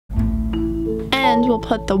And we'll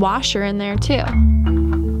put the washer in there too.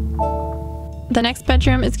 The next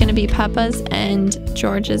bedroom is going to be Peppa's and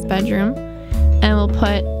George's bedroom. And we'll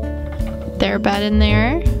put their bed in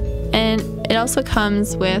there. And it also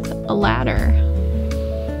comes with a ladder.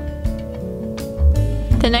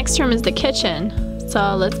 The next room is the kitchen.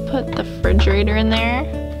 So let's put the refrigerator in there.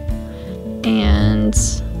 And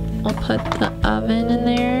we'll put the oven in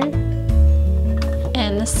there.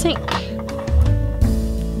 And the sink.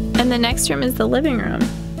 And the next room is the living room.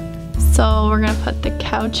 So we're gonna put the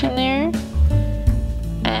couch in there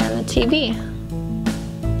and the TV.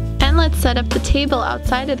 And let's set up the table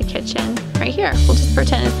outside of the kitchen, right here. We'll just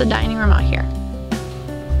pretend it's the dining room out here.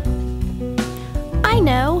 I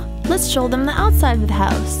know, let's show them the outside of the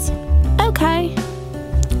house. Okay.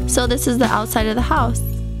 So this is the outside of the house.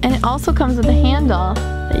 And it also comes with a handle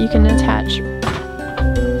that you can attach.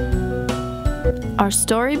 Our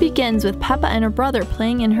story begins with Peppa and her brother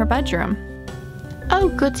playing in her bedroom. Oh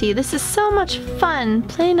goody, this is so much fun,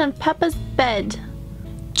 playing on Peppa's bed.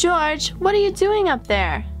 George, what are you doing up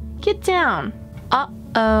there? Get down.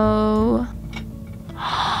 Uh-oh.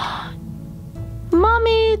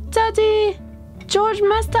 Mommy, Daddy, George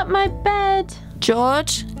messed up my bed.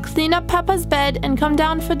 George, clean up Peppa's bed and come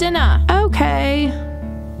down for dinner. Okay.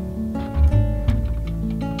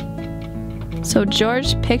 So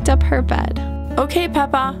George picked up her bed. Okay,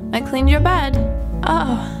 Peppa, I cleaned your bed.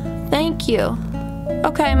 Oh, thank you.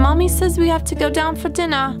 Okay, Mommy says we have to go down for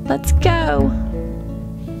dinner. Let's go.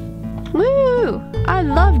 Woo! I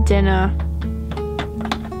love dinner.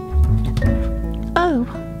 Oh.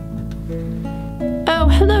 Oh,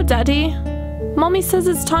 hello, Daddy. Mommy says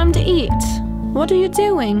it's time to eat. What are you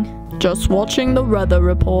doing? Just watching the weather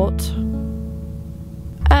report.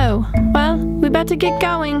 Oh, well, we better get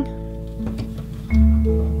going.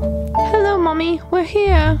 Hello, Mommy. We're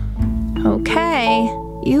here. Okay.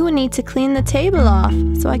 You need to clean the table off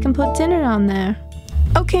so I can put dinner on there.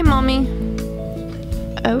 Okay, Mommy.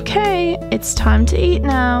 Okay, it's time to eat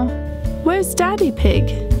now. Where's Daddy Pig?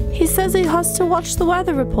 He says he has to watch the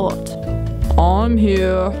weather report. I'm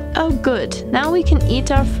here. Oh, good. Now we can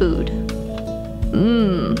eat our food.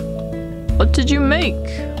 What did you make?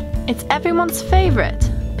 It's everyone's favorite.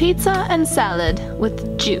 Pizza and salad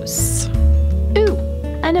with juice. Ooh,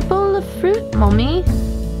 and a bowl of fruit, Mommy.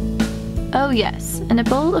 Oh yes, and a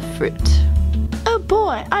bowl of fruit. Oh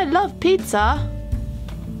boy, I love pizza.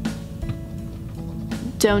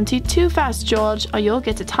 Don't eat too fast, George, or you'll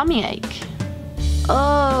get a tummy ache.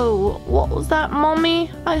 Oh, what was that,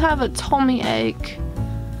 Mommy? I have a tummy ache.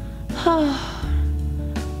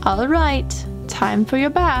 All right, time for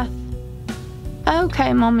your bath.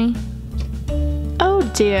 Okay, Mommy. Oh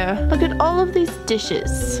dear, look at all of these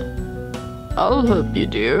dishes. I'll help you,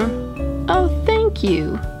 dear. Oh, thank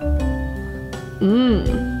you.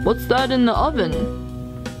 What's that in the oven?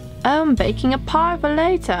 Oh, I'm baking a pie for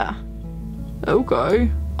later.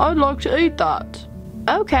 Okay, I'd like to eat that.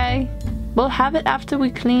 Okay, we'll have it after we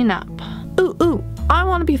clean up. Ooh, I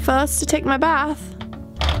want to be first to take my bath.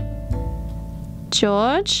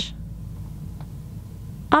 George?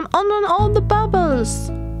 I'm on all the bubbles.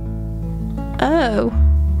 Oh,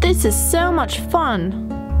 this is so much fun.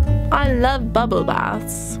 I love bubble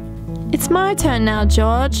baths. It's my turn now,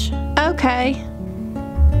 George. Okay.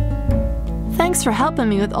 Thanks for helping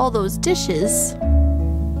me with all those dishes.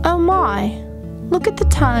 Oh my, look at the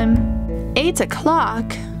time. 8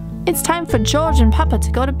 o'clock. It's time for George and Peppa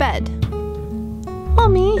to go to bed.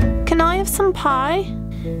 Mommy, can I have some pie?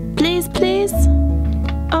 Please, please?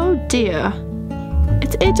 Oh dear.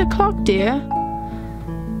 It's 8 o'clock, dear.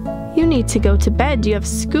 You need to go to bed. You have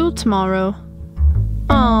school tomorrow.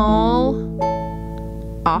 Oh.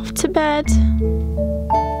 Off to bed.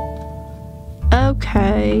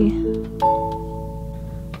 Okay.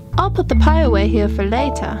 I'll put the pie away here for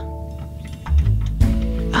later.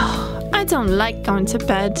 Oh, I don't like going to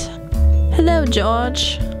bed. Hello,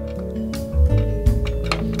 George.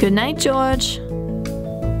 Good night, George.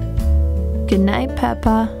 Good night,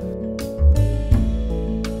 Peppa.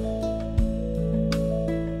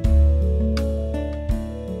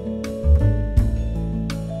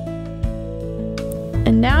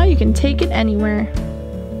 And now you can take it anywhere.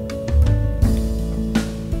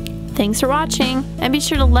 Thanks for watching, and be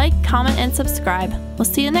sure to like, comment, and subscribe. We'll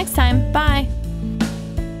see you next time. Bye!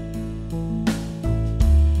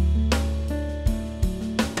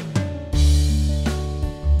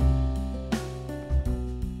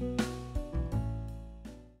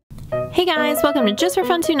 Hey guys, welcome to Just for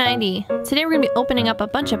Fun 290. Today we're going to be opening up a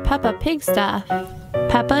bunch of Peppa Pig stuff.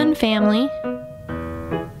 Peppa and Family,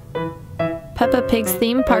 Peppa Pig's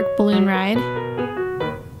theme park balloon ride,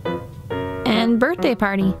 and birthday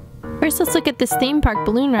party. First, let's look at this theme park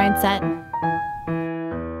balloon ride set.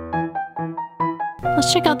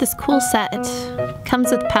 Let's check out this cool set. It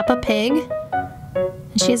comes with Peppa Pig.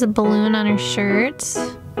 And she has a balloon on her shirt.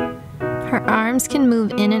 Her arms can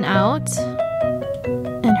move in and out.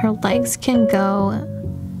 And her legs can go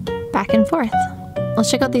back and forth. Let's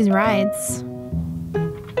check out these rides.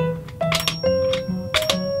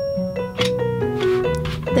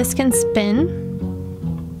 This can spin.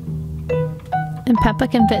 And Peppa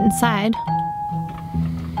can fit inside.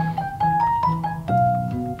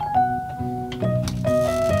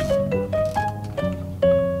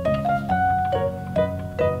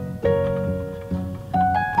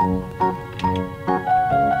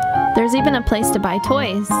 There's even a place to buy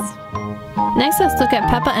toys. Next, let's look at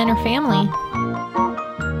Peppa and her family.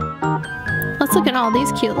 Let's look at all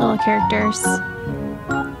these cute little characters.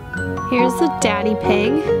 Here's the daddy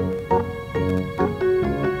pig.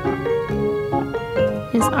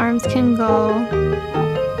 His arms can go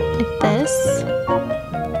like this.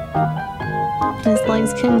 And his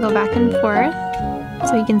legs can go back and forth,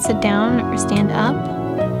 so he can sit down or stand up.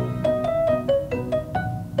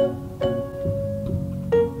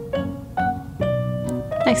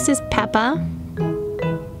 Next is Peppa.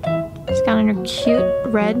 She's got on her cute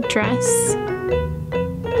red dress.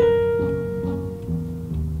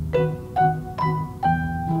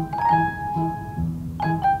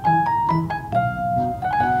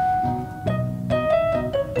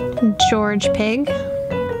 George Pig.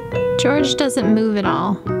 George doesn't move at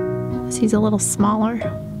all, because he's a little smaller.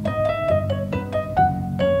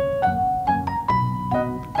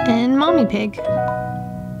 And Mommy Pig.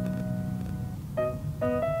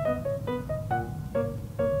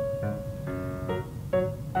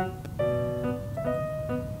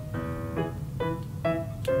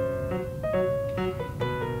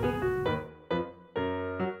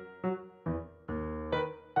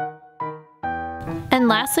 And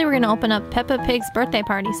lastly, we're going to open up Peppa Pig's birthday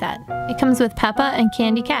party set. It comes with Peppa and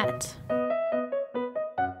Candy Cat.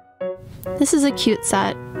 This is a cute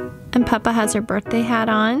set, and Peppa has her birthday hat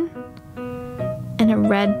on, and a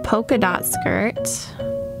red polka dot skirt.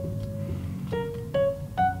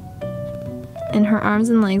 And her arms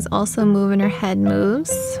and legs also move and her head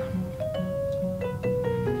moves.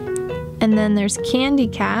 And then there's Candy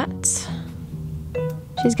Cat.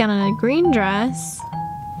 She's got on a green dress.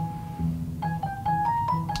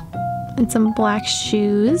 And some black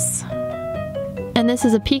shoes. And this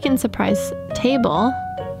is a peek and surprise table.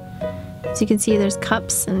 So you can see there's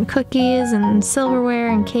cups and cookies and silverware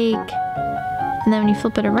and cake. And then when you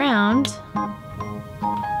flip it around,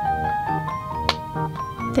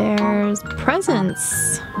 there's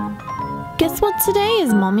presents. Guess what today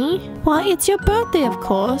is, Mommy? Why, it's your birthday, of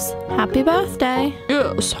course. Happy birthday.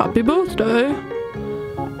 Yes, happy birthday.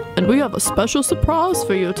 And we have a special surprise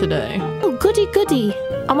for you today. Oh, goody goody.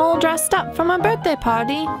 I'm all dressed up for my birthday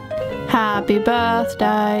party. Happy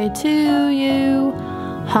birthday to you.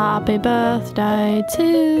 Happy birthday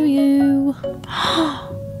to you.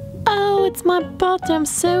 Oh, it's my birthday. I'm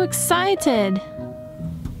so excited.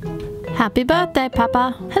 Happy birthday,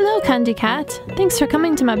 Peppa. Hello, Candy Cat. Thanks for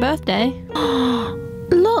coming to my birthday.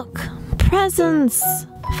 Look, presents.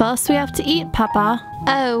 First we have to eat, Peppa.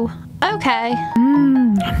 Oh, okay.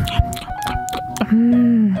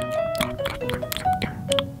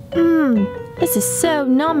 This is so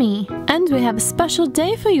nummy. And we have a special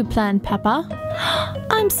day for you planned, Peppa.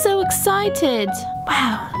 I'm so excited.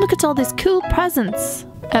 Wow, look at all these cool presents.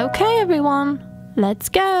 Okay, everyone, let's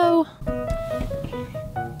go.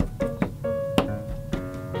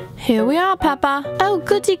 Here we are, Peppa. Oh,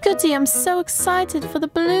 goody goody, I'm so excited for the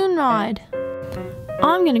balloon ride.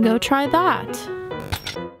 I'm gonna go try that.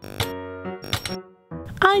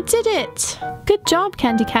 I did it! Good job,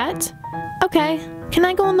 Candy Cat. Okay, can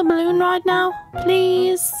I go on the balloon ride now,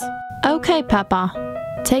 please? Okay, Peppa.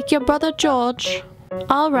 Take your brother George.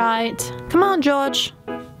 All right. Come on, George.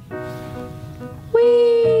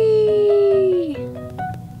 Whee!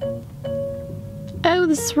 Oh,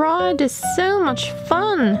 this ride is so much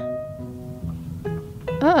fun.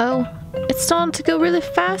 Uh-oh. It's starting to go really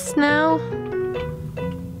fast now.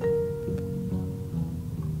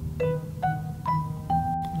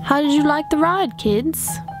 How did you like the ride, kids?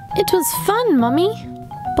 It was fun, Mummy.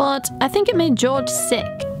 But I think it made George sick.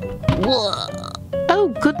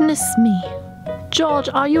 Oh, goodness me. George,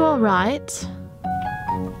 are you alright?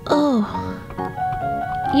 Oh.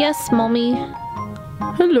 Yes, Mommy.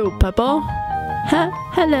 Hello, Peppa.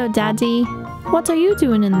 Hello, Daddy. What are you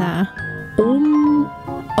doing in there?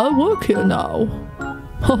 I work here now.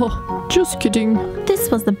 Haha, just kidding. This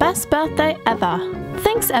was the best birthday ever.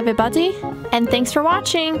 Thanks, everybody. And thanks for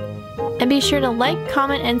watching. And be sure to like,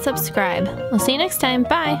 comment, and subscribe. We'll see you next time.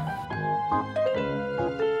 Bye!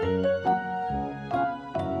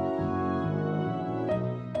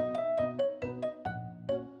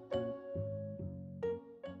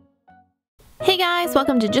 Hey guys,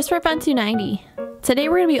 welcome to Just for Fun 290. Today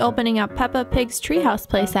we're going to be opening up Peppa Pig's Treehouse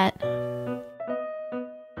playset.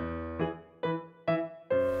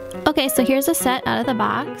 Okay, so here's a set out of the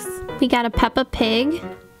box. We got a Peppa Pig,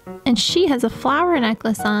 and she has a flower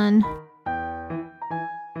necklace on.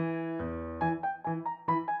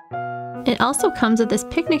 It also comes with this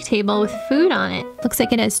picnic table with food on it. Looks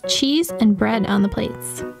like it has cheese and bread on the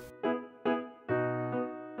plates.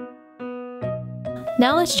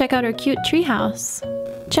 Now let's check out our cute treehouse.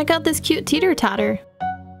 Check out this cute teeter-totter.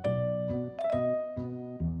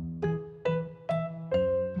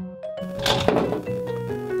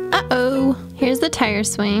 Uh-oh, here's the tire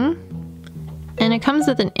swing. And it comes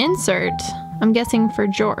with an insert, I'm guessing for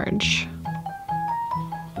George.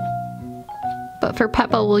 But for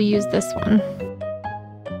Peppa, we'll use this one.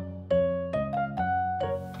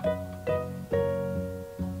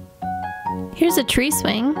 Here's a tree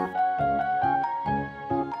swing.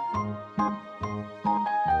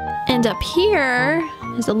 And up here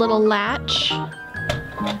is a little latch.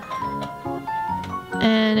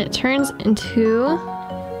 And it turns into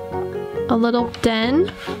a little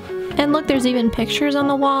den. And look, there's even pictures on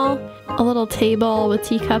the wall. A little table with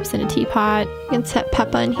teacups and a teapot. You can set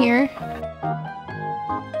Peppa in here.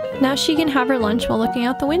 Now she can have her lunch while looking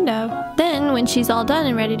out the window. Then, when she's all done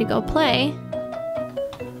and ready to go play,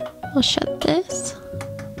 we'll shut this.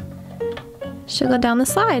 She'll go down the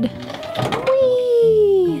slide.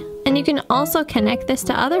 Whee! And you can also connect this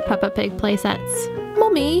to other Peppa Pig playsets.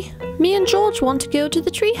 Mommy, me and George want to go to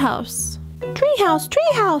the treehouse. Treehouse,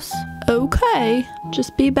 treehouse! Okay,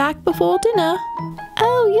 just be back before dinner.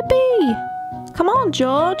 Oh, yippee! Come on,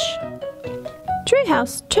 George.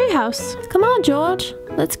 Treehouse, treehouse. Come on, George.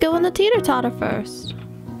 Let's go on the teeter-totter first.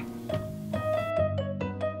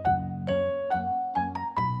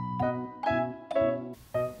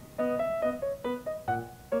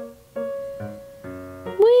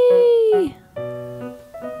 Whee!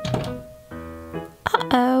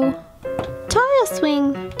 Uh-oh. Tire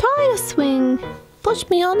swing, tire swing. Push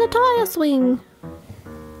me on the tire swing.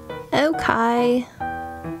 Okay.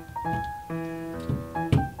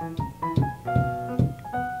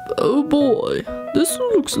 Oh boy, this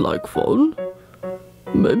looks like fun.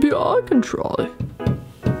 Maybe I can try.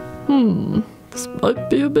 This might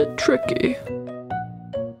be a bit tricky.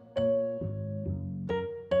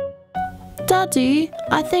 Daddy,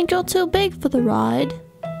 I think you're too big for the ride.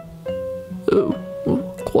 Oh,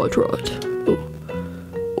 quite right.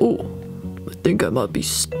 Oh, I think I might be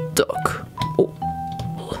stuck.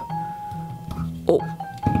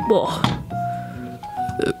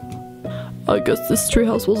 I guess this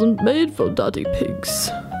treehouse wasn't made for daddy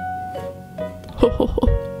pigs.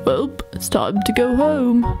 Well, it's time to go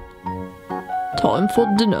home. Time for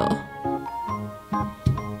dinner.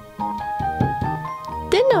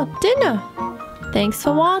 Dinner. Thanks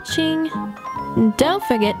for watching. And don't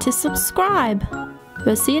forget to subscribe.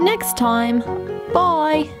 We'll see you next time.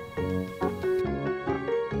 Bye.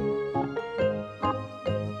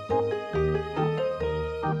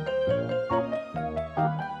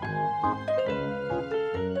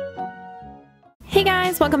 Hey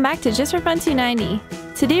guys, welcome back to Just for Fun 290.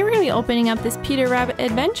 Today we're going to be opening up this Peter Rabbit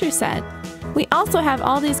adventure set. We also have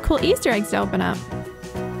all these cool Easter eggs to open up.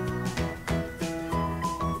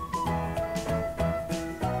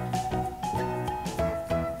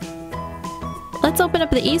 Let's open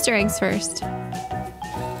up the Easter eggs first.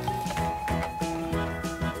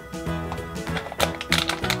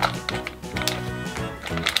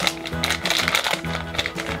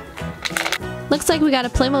 Looks like we got a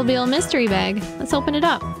Playmobil mystery bag. Let's open it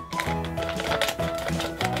up.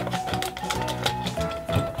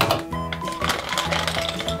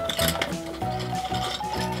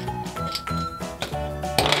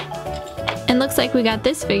 And looks like we got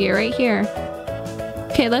this figure right here.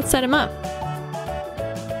 Okay, let's set him up.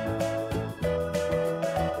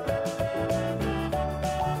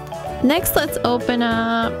 Next, let's open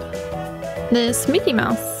up this Mickey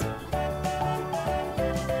Mouse.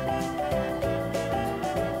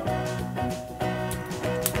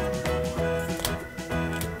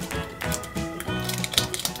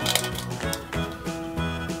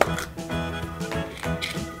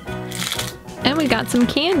 And we got some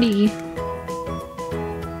candy.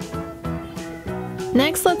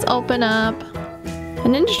 Next, let's open up a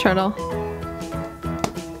Ninja Turtle.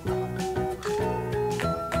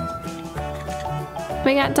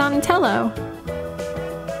 We got Donatello.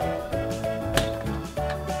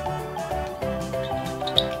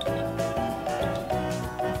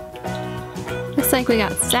 Looks like we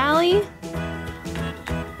got Sally,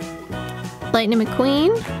 Lightning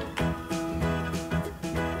McQueen,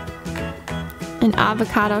 an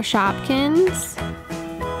avocado Shopkins,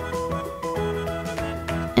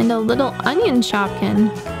 and a little onion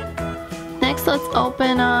Shopkin. Next, let's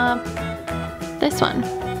open up this one.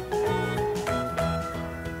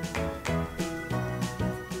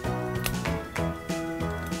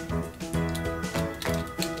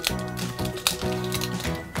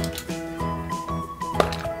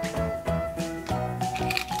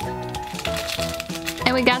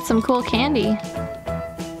 And we got some cool candy.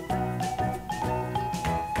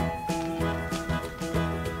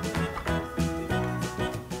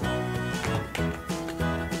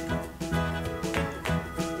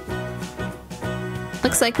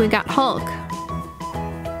 Looks like we got Hulk.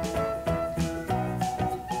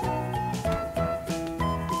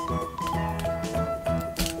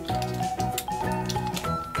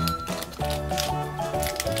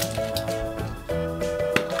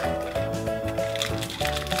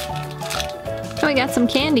 And we got some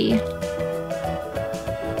candy.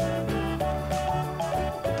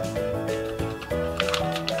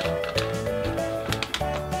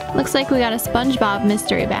 Looks like we got a SpongeBob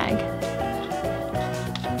mystery bag.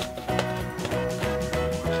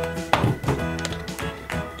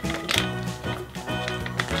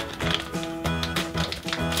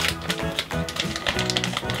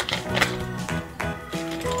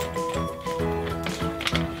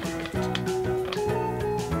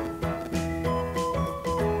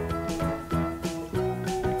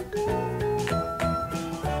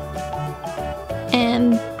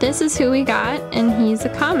 And this is who we got, and he's a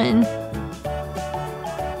common.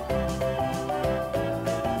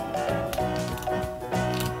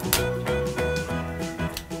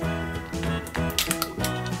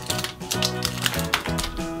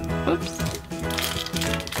 Oops.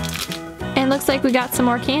 And looks like we got some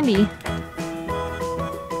more candy.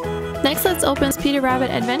 Next, let's open this Peter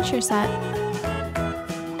Rabbit adventure set.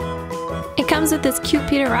 It comes with this cute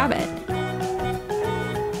Peter Rabbit.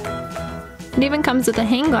 It even comes with a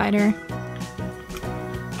hang glider.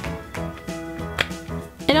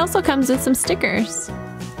 It also comes with some stickers.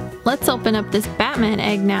 Let's open up this Batman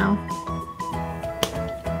egg now.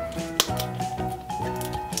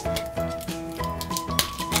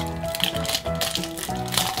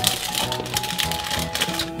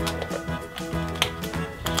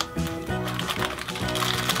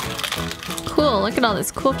 Cool, look at all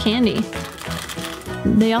this cool candy.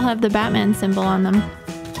 They all have the Batman symbol on them.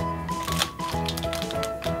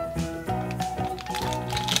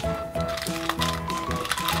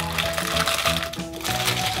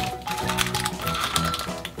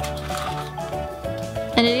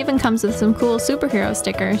 And it even comes with some cool superhero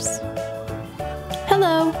stickers.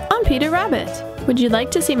 Hello, I'm Peter Rabbit. Would you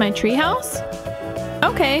like to see my treehouse?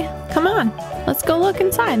 Okay, come on, let's go look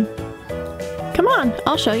inside. Come on,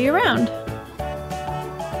 I'll show you around.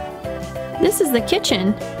 This is the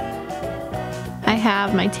kitchen. I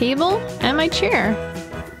have my table and my chair.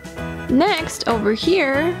 Next, over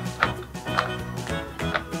here.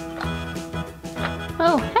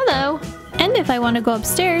 Oh, hello. And if I want to go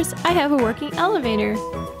upstairs, I have a working elevator.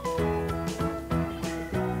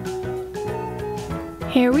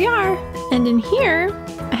 Here we are. And in here,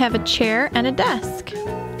 I have a chair and a desk.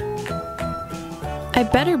 I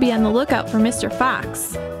better be on the lookout for Mr.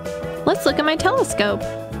 Fox. Let's look at my telescope.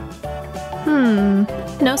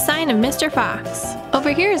 No sign of Mr. Fox.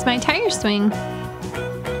 Over here is my tire swing.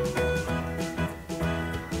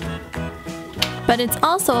 But it's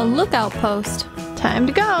also a lookout post. Time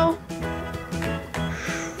to go.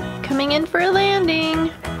 Coming in for a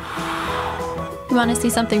landing. You want to see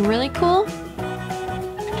something really cool?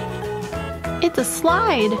 It's a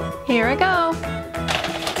slide. Here I go.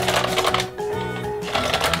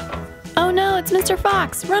 Oh no, it's Mr.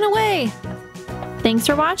 Fox. Run away. Thanks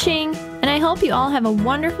for watching, and I hope you all have a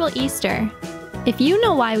wonderful Easter. If you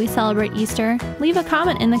know why we celebrate Easter, leave a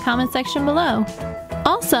comment in the comment section below.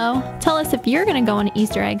 Also, tell us if you're gonna go on an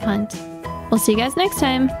Easter egg hunt. We'll see you guys next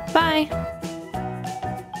time. Bye!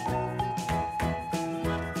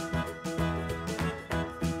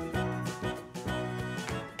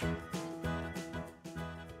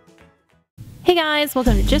 Hey guys,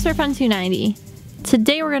 welcome to Just for Fun 290.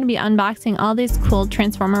 Today we're going to be unboxing all these cool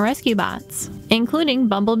Transformer rescue bots, including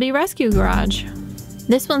Bumblebee Rescue Garage.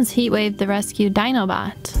 This one's Heatwave the Rescue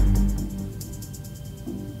Dinobot.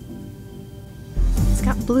 He's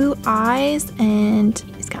got blue eyes and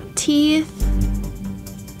he's got teeth.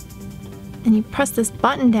 And you press this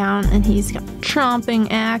button down and he's got chomping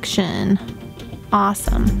action.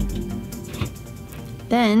 Awesome.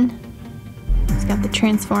 Then he's got the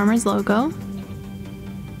Transformers logo.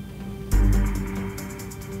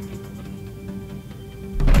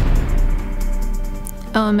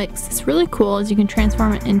 Oh, what makes this really cool is you can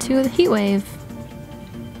transform it into the heat wave.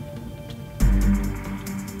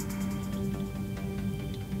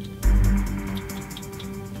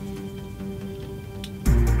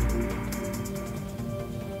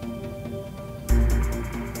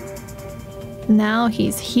 Now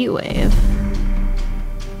he's heat wave.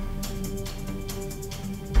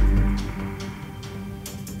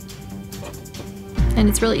 And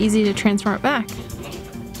it's really easy to transform it back.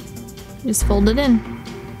 Just fold it in.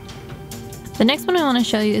 The next one I want to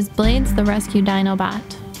show you is Blades the Rescue Dinobot.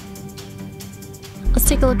 Let's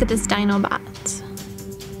take a look at this Dinobot.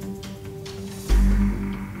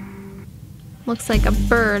 Looks like a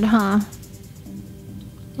bird, huh?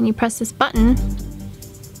 And you press this button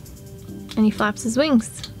and he flaps his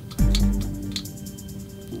wings.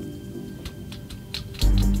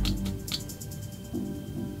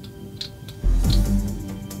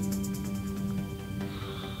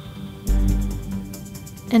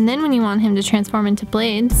 And then when you want him to transform into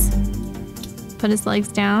blades, put his legs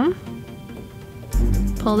down,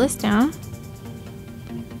 pull this down,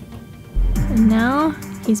 and now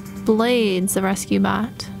he's Blades the Rescue Bot.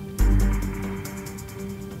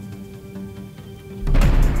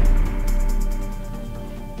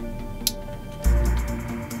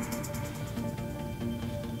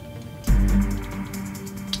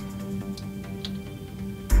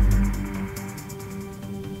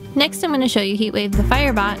 Next, I'm going to show you Heatwave the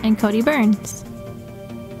Firebot and Cody Burns.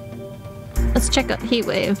 Let's check out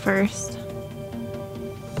Heatwave first.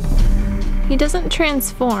 He doesn't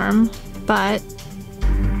transform, but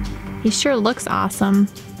he sure looks awesome.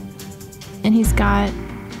 And he's got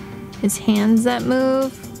his hands that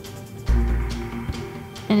move,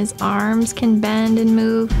 and his arms can bend and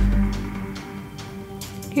move.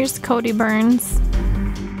 Here's Cody Burns.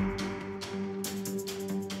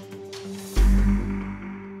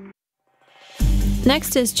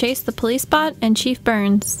 Next is Chase the Police Bot and Chief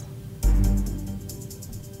Burns.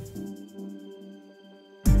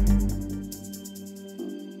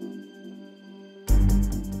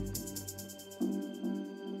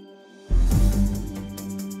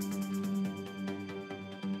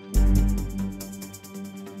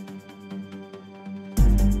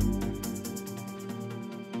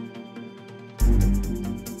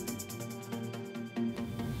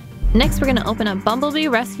 Next, we're going to open up Bumblebee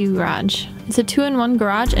Rescue Garage. It's a 2-in-1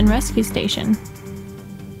 garage and rescue station.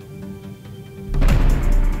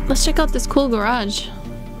 Let's check out this cool garage.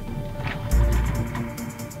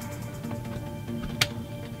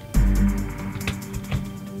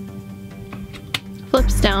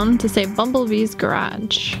 Flips down to say Bumblebee's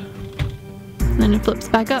Garage. And then it flips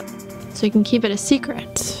back up so you can keep it a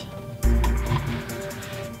secret.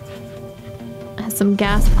 It has some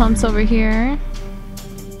gas pumps over here.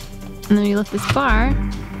 And then you lift this bar, you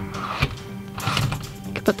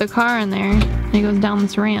can put the car in there, and it goes down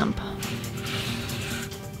this ramp,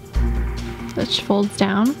 which folds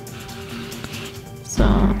down.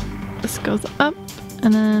 So this goes up,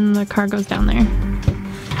 and then the car goes down there.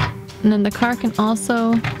 And then the car can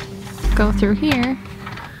also go through here,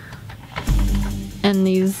 and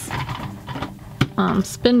these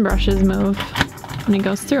spin brushes move when it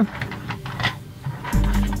goes through.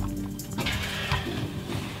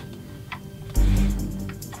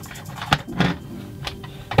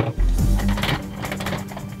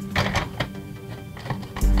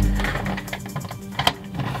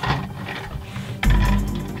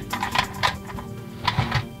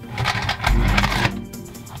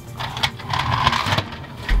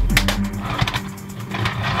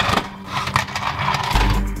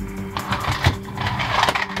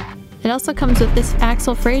 It also comes with this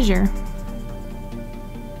Axel Fraser.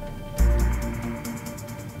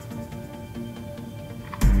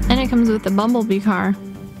 And it comes with the Bumblebee car.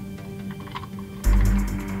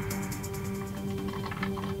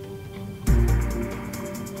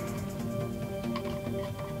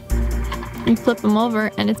 You flip them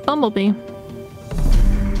over and it's Bumblebee.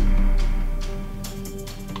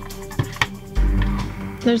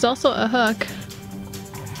 There's also a hook.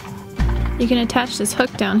 You can attach this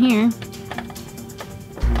hook down here.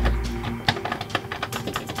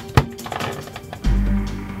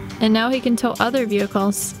 And now he can tow other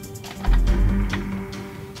vehicles.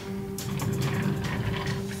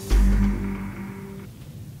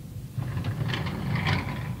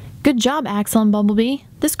 Good job, Axel and Bumblebee.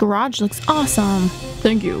 This garage looks awesome.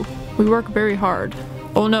 Thank you. We work very hard.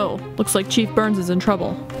 Oh no, looks like Chief Burns is in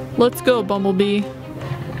trouble. Let's go, Bumblebee.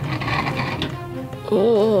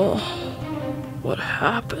 Oh, what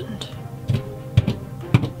happened?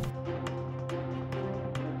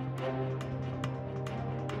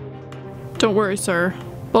 Don't worry, sir.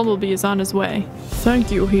 Bumblebee is on his way.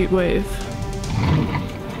 Thank you, Heatwave.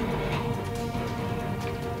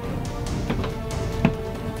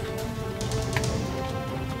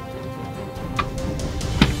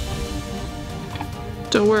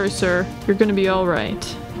 Don't worry, sir. You're gonna be all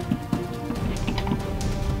right.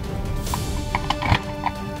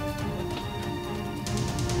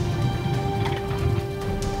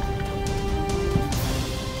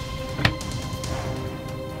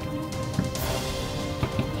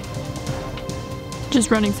 Just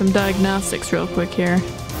running some diagnostics real quick here.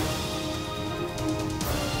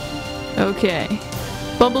 Okay.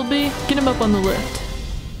 Bumblebee, get him up on the lift.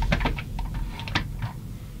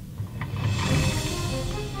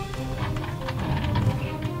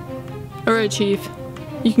 Alright, Chief.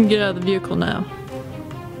 You can get out of the vehicle now.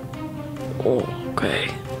 Okay.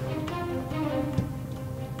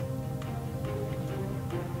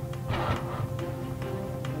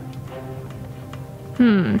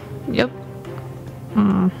 Yep.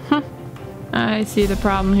 I see the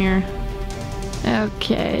problem here.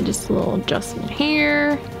 Okay, just a little adjustment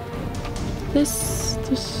here. This.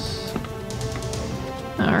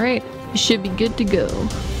 Alright, you should be good to go.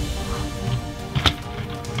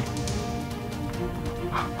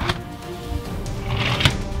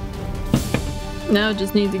 Now it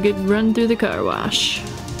just needs a good run through the car wash.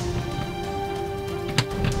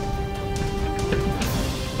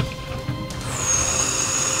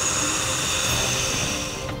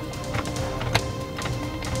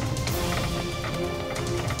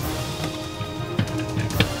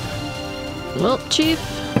 Well, Chief,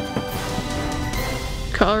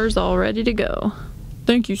 car's all ready to go.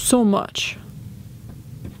 Thank you so much.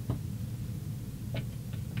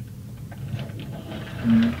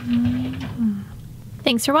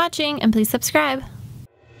 Thanks for watching, and please subscribe.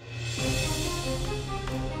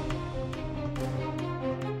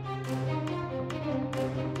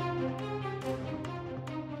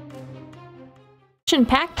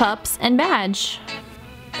 Pack pups and badge.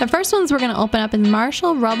 The first ones we're going to open up is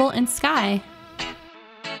Marshall, Rubble, and Sky.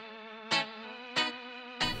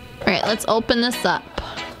 Alright, let's open this up.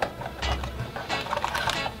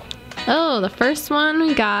 Oh, the first one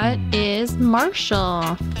we got is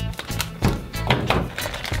Marshall.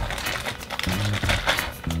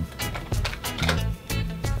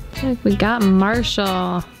 Look, we got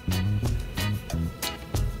Marshall.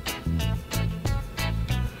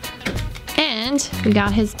 And we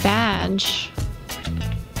got his badge.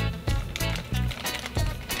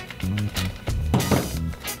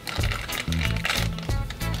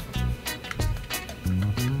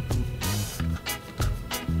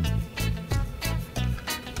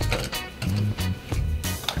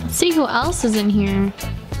 Let's see who else is in here.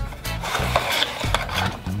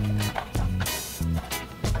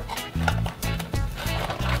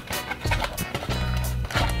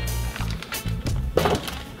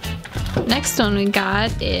 Next one we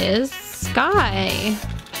got is Sky.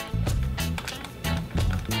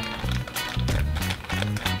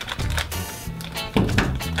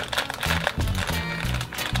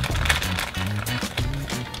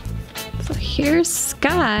 So here's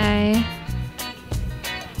Sky.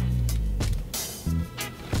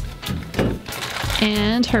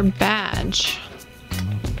 And her badge.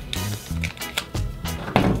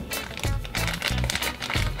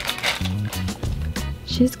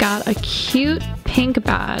 She's got a cute pink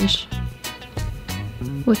badge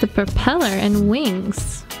with a propeller and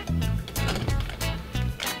wings.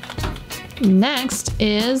 Next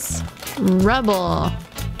is Rebel.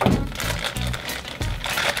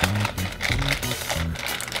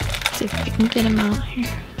 Let's see if I can get him out here.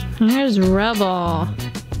 Here's Rebel.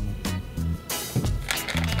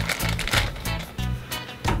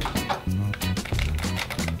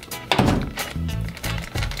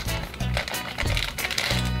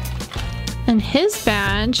 And his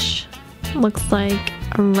badge looks like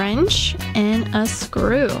a wrench and a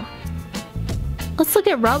screw. Let's look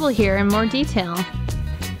at Rubble here in more detail.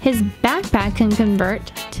 His backpack can convert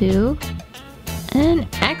to an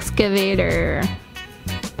excavator.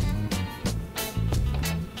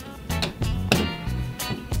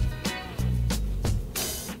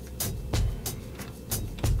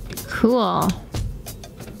 Cool.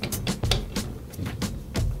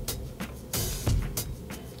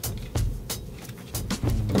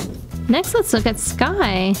 Next, let's look at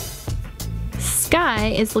Sky. Sky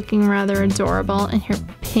is looking rather adorable in her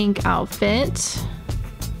pink outfit.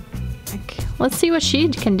 Let's see what she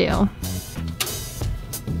can do.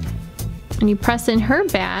 When you press in her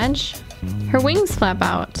badge, her wings flap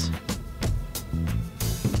out.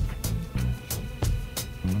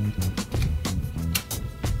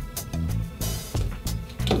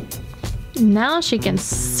 Now she can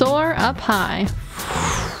soar up high.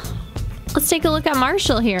 Let's take a look at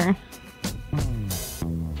Marshall here.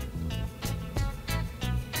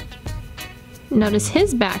 Notice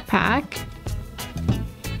his backpack.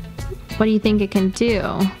 What do you think it can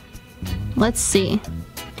do? Let's see.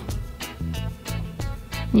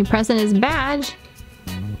 You press in his badge,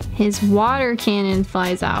 his water cannon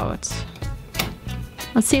flies out.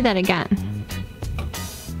 Let's see that again.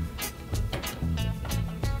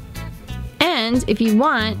 And if you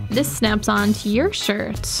want, this snaps onto your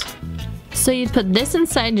shirt. So you'd put this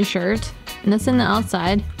inside your shirt and this in the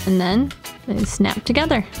outside, and then they snap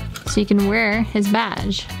together. So you can wear his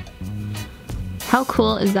badge. How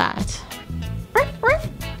cool is that?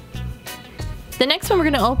 The next one we're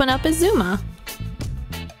gonna open up is Zuma.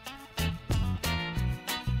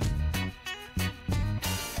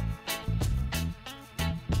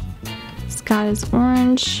 He's got his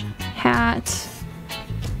orange hat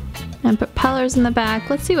and propellers in the back.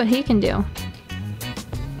 Let's see what he can do.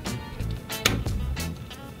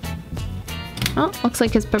 Oh, looks like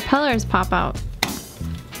his propellers pop out.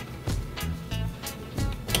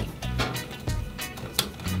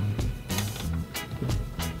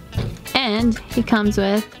 And he comes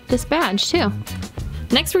with this badge too.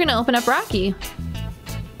 Next we're gonna open up Rocky.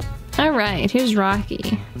 All right, here's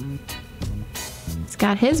Rocky. He's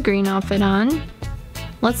got his green outfit on.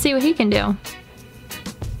 Let's see what he can do.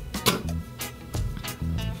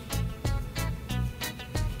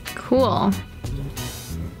 Cool.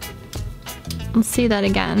 Let's see that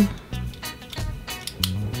again.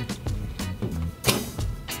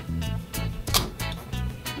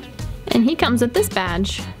 And he comes with this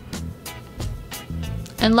badge.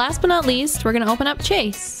 And last but not least, we're gonna open up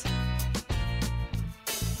Chase.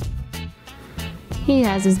 He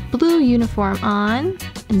has his blue uniform on,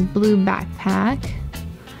 his blue backpack.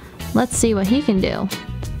 Let's see what he can do.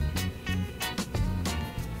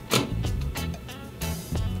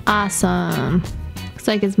 Awesome. Looks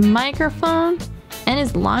like his microphone and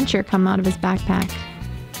his launcher come out of his backpack.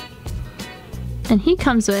 And he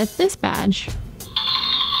comes with this badge.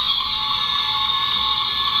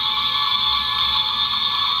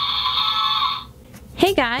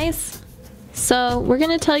 Hey guys! So we're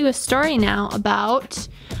gonna tell you a story now about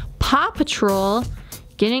Paw Patrol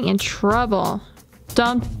getting in trouble.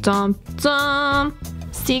 Dum dum dum!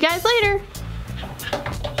 See you guys later!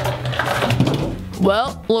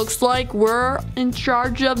 Well, looks like we're in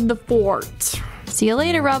charge of the fort. See you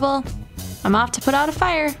later, Rubble. I'm off to put out a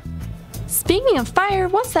fire. Speaking of fire,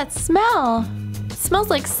 what's that smell? It smells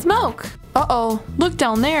like smoke. Uh-oh, look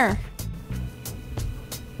down there.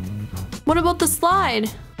 What about the slide?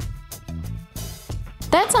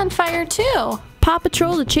 That's on fire too. Paw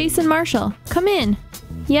Patrol to Chase and Marshall. Come in.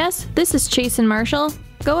 Yes, this is Chase and Marshall.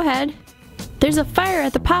 Go ahead. There's a fire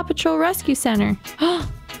at the Paw Patrol Rescue Center.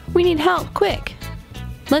 We need help, quick.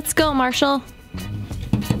 Let's go, Marshall.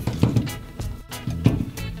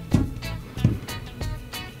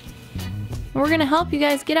 We're gonna help you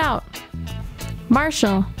guys get out.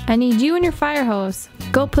 Marshall, I need you and your fire hose.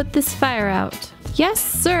 Go put this fire out. Yes,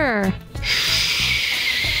 sir.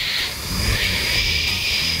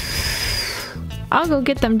 I'll go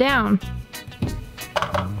get them down.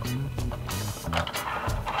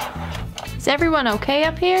 Is everyone okay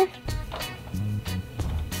up here?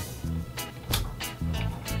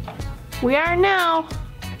 We are now.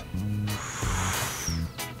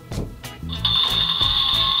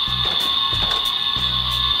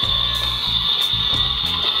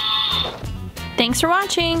 Thanks for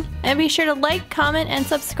watching, and be sure to like, comment, and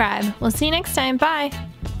subscribe. We'll see you next time. Bye.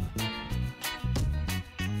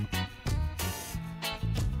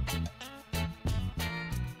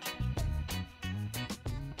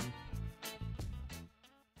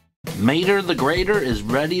 Mater the Greater is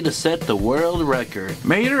ready to set the world record.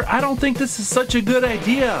 Mater, I don't think this is such a good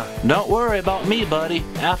idea. Don't worry about me, buddy.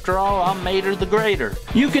 After all, I'm Mater the Greater.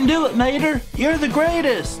 You can do it, Mater. You're the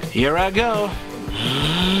greatest. Here I go.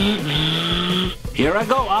 Here I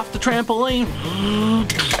go, off the trampoline.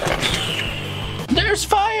 There's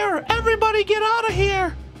fire! Everybody get out of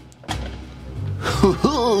here!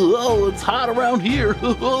 Oh, it's hot around here.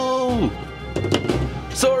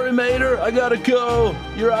 Sorry, Mater, I gotta go.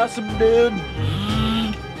 You're awesome, dude.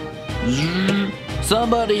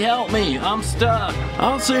 Somebody help me, I'm stuck.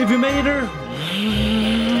 I'll save you, Mater.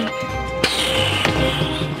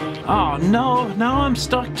 Oh no, now I'm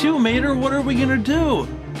stuck too, Mater. What are we gonna do?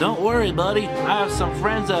 Don't worry, buddy. I have some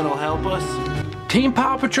friends that'll help us. Team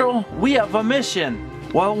Paw Patrol, we have a mission.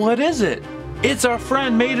 Well, what is it? It's our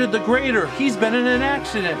friend Mater the Greater. He's been in an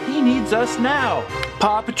accident. He needs us now.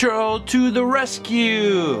 Paw Patrol to the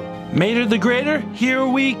rescue. Mater the Greater, here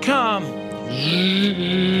we come.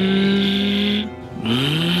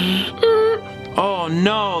 Oh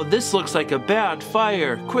no, this looks like a bad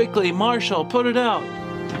fire. Quickly, Marshall, put it out.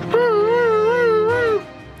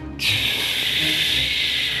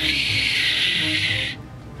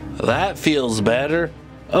 That feels better.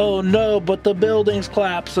 Oh no, but the building's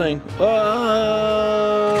collapsing.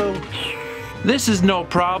 Oh! This is no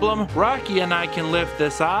problem. Rocky and I can lift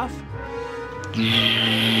this off.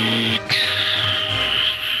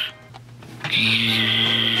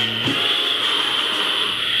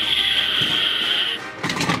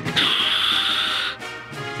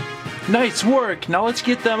 Nice work. Now let's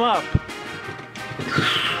get them up.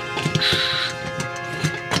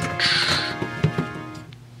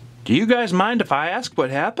 Do you guys mind if I ask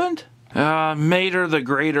what happened? Mater the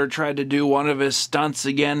Greater tried to do one of his stunts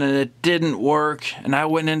again and it didn't work, and I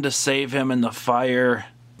went in to save him in the fire.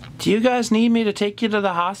 Do you guys need me to take you to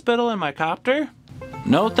the hospital in my copter?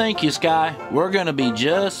 No thank you, Sky. We're gonna be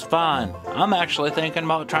just fine. I'm actually thinking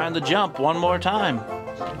about trying to jump one more time.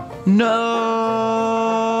 No!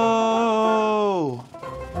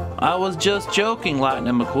 I was just joking,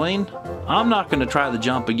 Lightning McQueen. I'm not gonna try the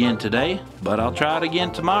jump again today, but I'll try it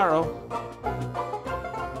again tomorrow.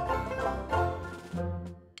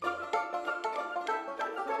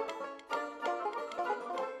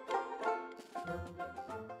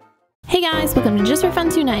 Hey guys, welcome to Just for Fun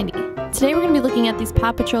 290. Today we're going to be looking at these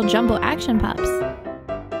Paw Patrol Jumbo Action Pups.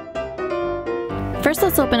 First,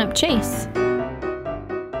 let's open up Chase.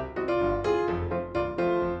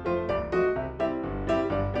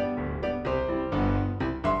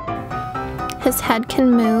 His head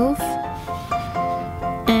can move,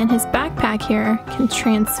 and his backpack here can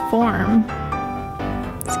transform.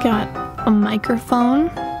 It's got a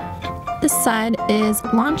microphone. This side is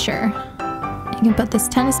launcher. You can put this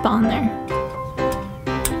tennis ball in there.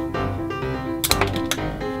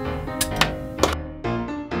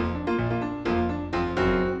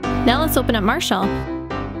 Now let's open up Marshall.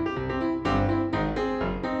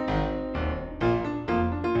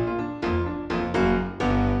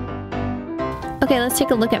 Okay, let's take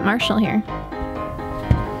a look at Marshall here.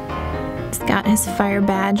 He's got his fire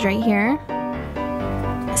badge right here.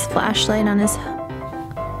 His flashlight on his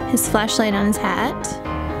hat.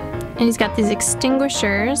 And he's got these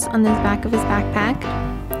extinguishers on the back of his backpack.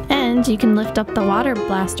 And you can lift up the water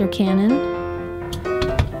blaster cannon,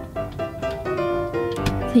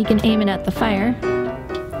 so you can aim it at the fire.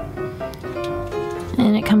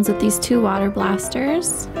 And it comes with these two water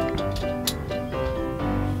blasters.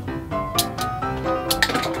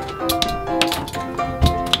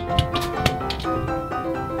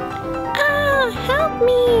 Ah, help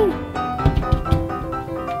me!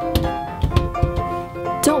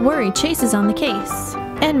 Don't worry, Chase is on the case.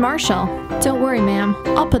 And Marshall. Don't worry, ma'am.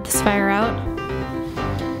 I'll put this fire out.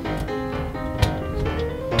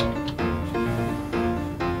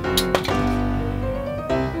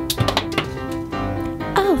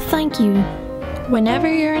 Oh, thank you. Whenever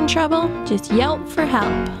you're in trouble, just yelp for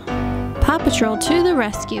help. Paw Patrol to the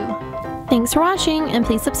rescue. Thanks for watching, and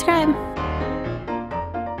please subscribe.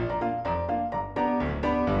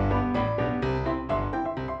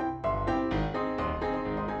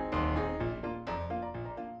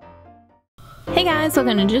 Hey guys,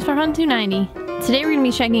 welcome to Just for Fun 290. Today we're going to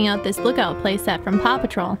be checking out this Lookout playset from Paw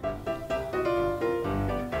Patrol.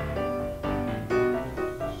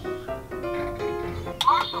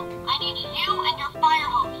 Marshall, I need you and your fire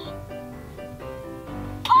hose.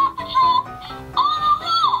 Paw Patrol is on a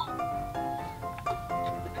roll!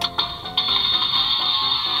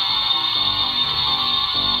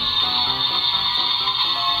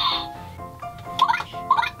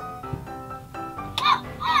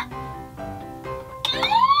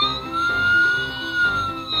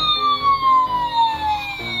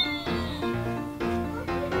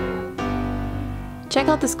 Check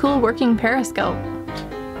out this cool working periscope.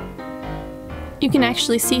 You can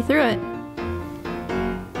actually see through it.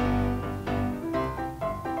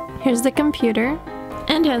 Here's the computer,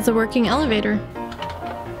 and has a working elevator.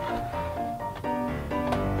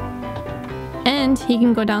 And he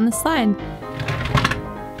can go down the slide.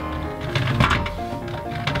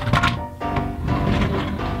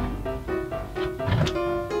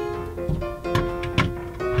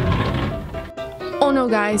 Oh no,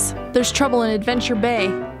 guys, there's trouble in Adventure Bay.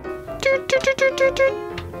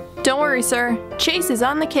 Don't worry, sir. Chase is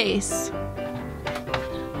on the case.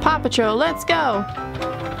 Paw Patrol, let's go.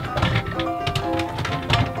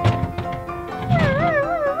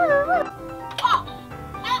 Pops,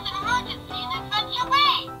 there's an emergency in Adventure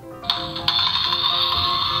Bay!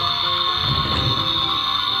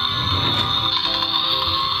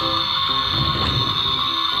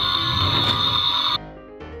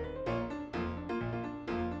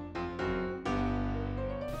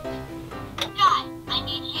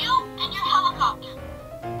 helicopter.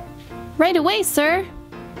 Right away, sir.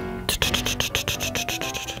 Chase,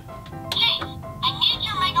 I need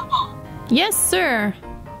your megaphone. Yes, sir.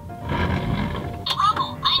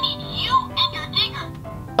 Trouble, I need you and your digger.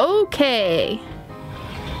 Okay.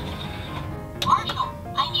 Marshall,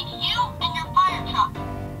 I need you and your fire truck.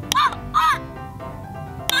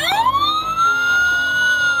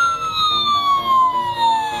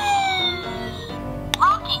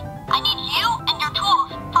 Rocky, I need you and your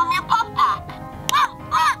tools from your pup pack.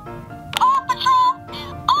 Paw Patrol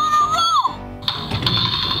is on a roll!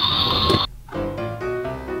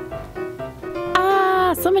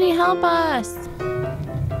 Ah, somebody help us.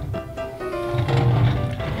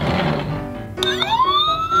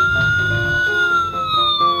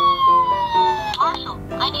 Marshall,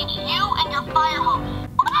 I need you and your fire hose.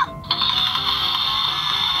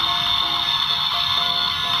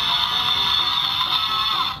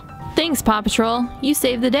 Thanks, Paw Patrol. You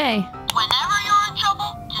saved the day. Whenever you're in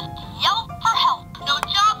trouble, just yell for help. No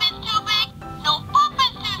job is too big, no pup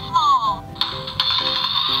is too small.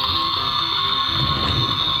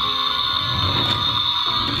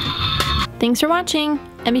 Thanks for watching,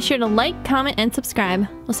 and be sure to like, comment, and subscribe.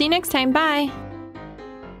 We'll see you next time. Bye.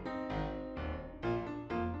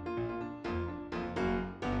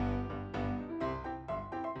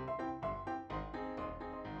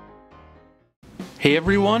 Hey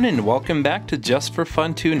everyone, and welcome back to Just for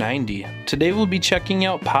Fun 290. Today we'll be checking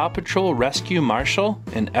out Paw Patrol Rescue Marshall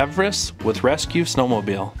and Everest with Rescue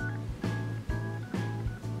Snowmobile.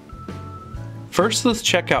 First, let's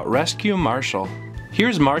check out Rescue Marshall.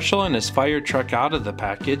 Here's Marshall and his fire truck out of the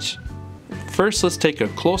package. First, let's take a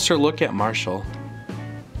closer look at Marshall.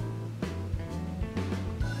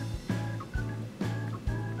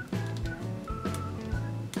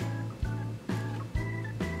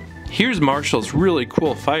 Here's Marshall's really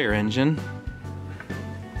cool fire engine.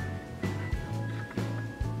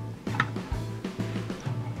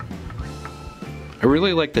 I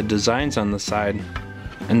really like the designs on the side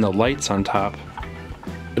and the lights on top.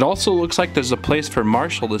 It also looks like there's a place for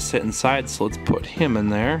Marshall to sit inside, so let's put him in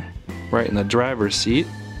there, right in the driver's seat.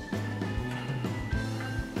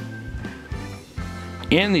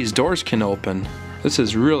 And these doors can open. This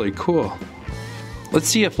is really cool. Let's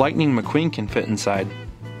see if Lightning McQueen can fit inside.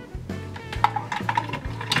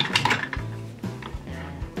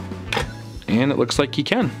 And it looks like he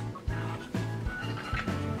can.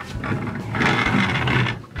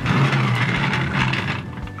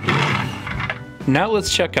 Now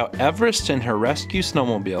let's check out Everest and her rescue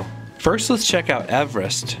snowmobile. First, let's check out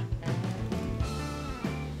Everest.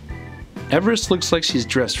 Everest looks like she's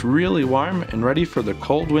dressed really warm and ready for the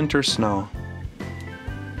cold winter snow.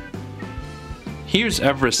 Here's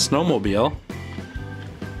Everest's snowmobile.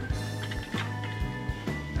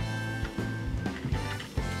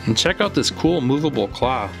 And check out this cool movable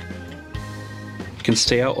claw. It can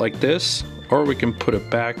stay out like this, or we can put it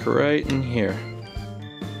back right in here.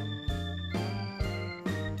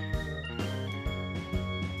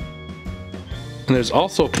 And there's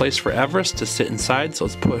also a place for Everest to sit inside, so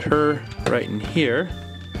let's put her right in here.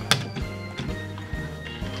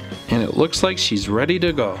 And it looks like she's ready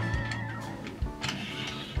to go.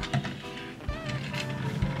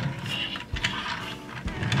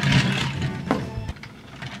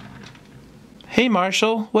 Hey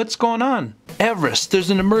Marshall, what's going on? Everest, there's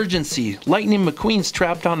an emergency. Lightning McQueen's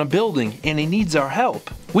trapped on a building and he needs our help.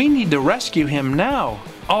 We need to rescue him now.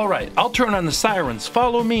 Alright, I'll turn on the sirens.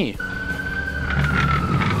 Follow me.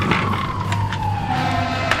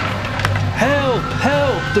 Help!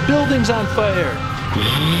 Help! The building's on fire!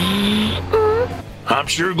 I'm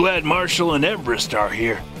sure glad Marshall and Everest are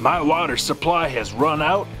here. My water supply has run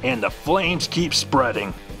out and the flames keep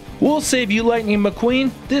spreading. We'll save you, Lightning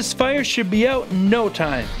McQueen. This fire should be out in no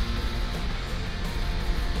time.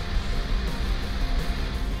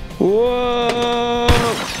 Whoa!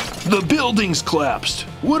 The building's collapsed.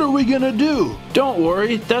 What are we gonna do? Don't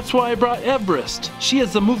worry, that's why I brought Everest. She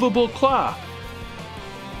has a movable claw.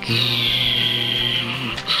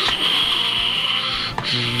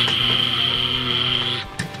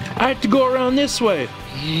 I have to go around this way.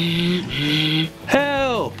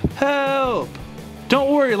 Help! Help!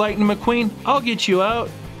 Don't worry, Lightning McQueen. I'll get you out.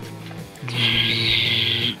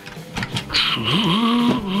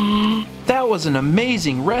 That was an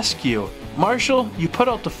amazing rescue. Marshall, you put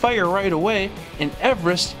out the fire right away, and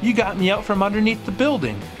Everest, you got me out from underneath the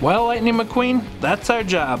building. Well, Lightning McQueen, that's our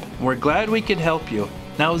job. We're glad we could help you.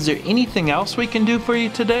 Now, is there anything else we can do for you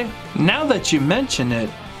today? Now that you mention it,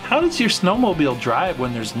 how does your snowmobile drive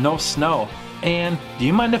when there's no snow? And do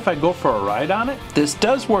you mind if I go for a ride on it? This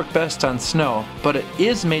does work best on snow, but it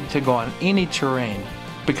is made to go on any terrain.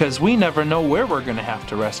 because we never know where we're gonna have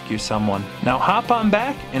to rescue someone. Now hop on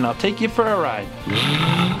back and I'll take you for a ride.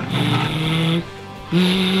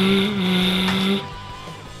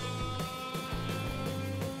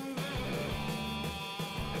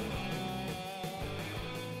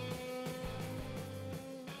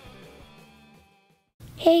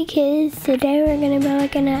 Hey kids, today we're gonna be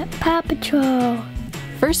looking at Paw Patrol.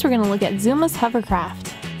 First, we're gonna look at Zuma's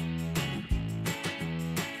hovercraft.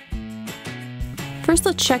 First,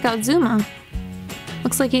 let's check out Zuma.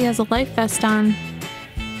 Looks like he has a life vest on,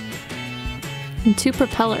 and 2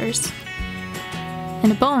 propellers,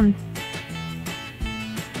 and a bone.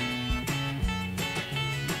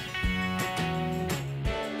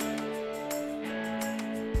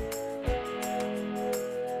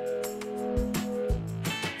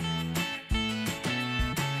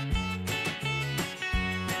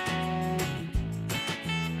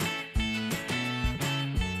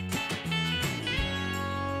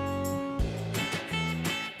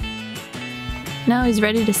 Now he's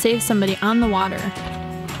ready to save somebody on the water.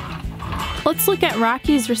 Let's look at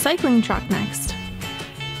Rocky's recycling truck next.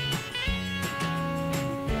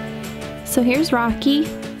 So here's Rocky.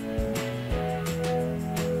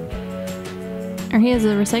 Or he has a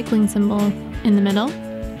recycling symbol in the middle.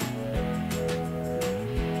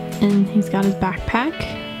 And he's got his backpack.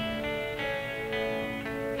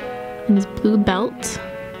 And his blue belt.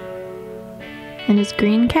 And his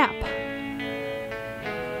green cap.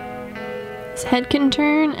 His head can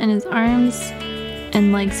turn and his arms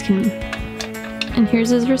and legs can. And here's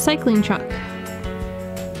his recycling truck.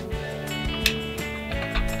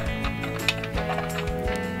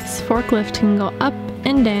 His forklift can go up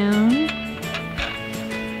and down.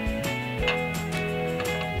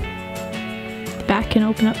 The back can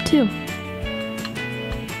open up too.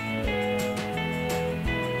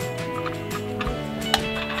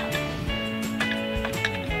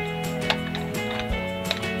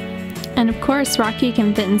 And of course, Rocky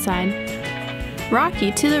can fit inside.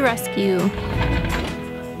 Rocky to the rescue!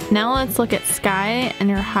 Now let's look at Sky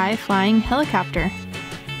and her high-flying helicopter.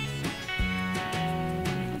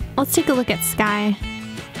 Let's take a look at Sky.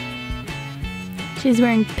 She's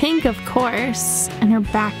wearing pink, of course, and her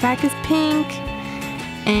backpack is pink.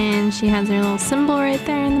 And she has her little symbol right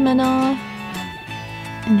there in the middle.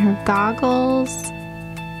 And her goggles.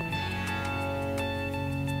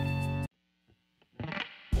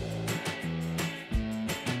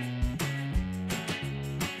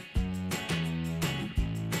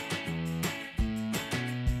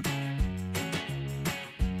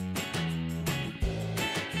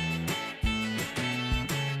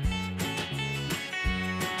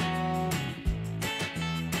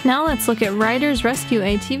 Now let's look at Ryder's rescue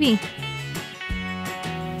ATV.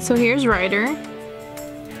 So here's Ryder.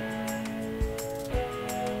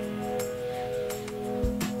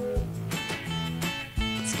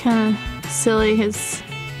 It's kind of silly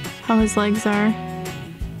how his legs are,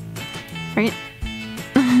 right?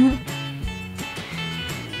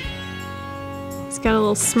 He's got a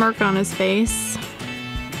little smirk on his face.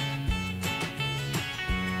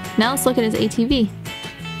 Now let's look at his ATV.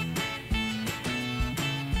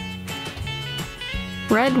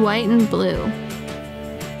 Red, white, and blue.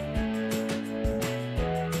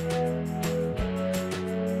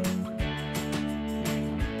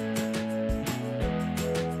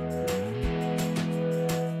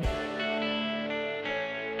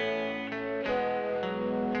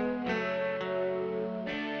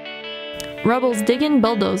 Rubble's digging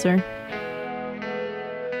bulldozer.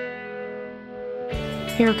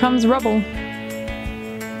 Here comes Rubble.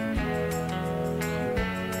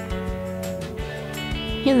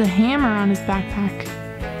 He has a hammer on his backpack.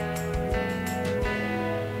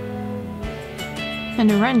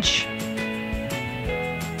 And a wrench.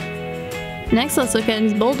 Next, let's look at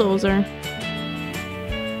his bulldozer.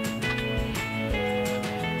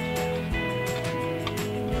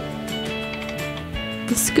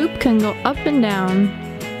 The scoop can go up and down,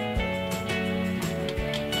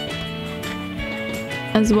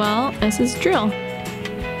 as well as his drill.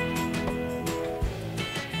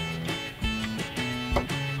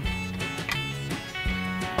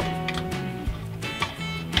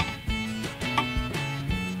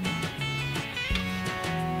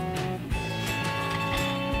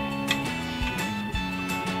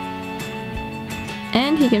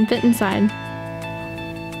 And he can fit inside.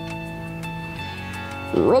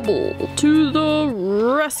 Rubble to the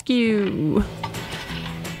rescue!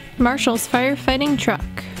 Marshall's firefighting truck.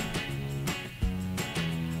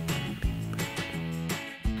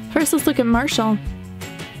 First, let's look at Marshall.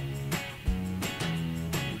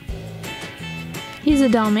 He's a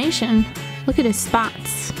Dalmatian. Look at his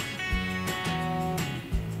spots.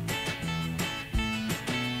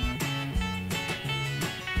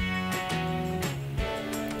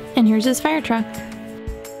 And here's his fire truck.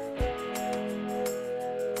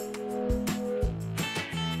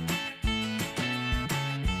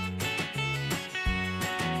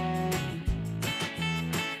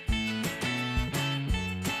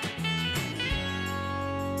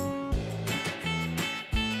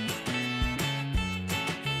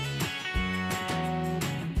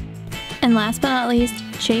 And last but not least,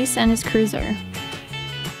 Chase and his cruiser.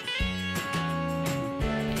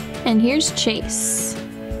 And here's Chase.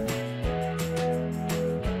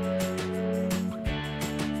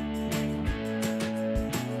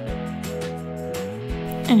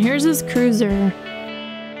 And here's his cruiser.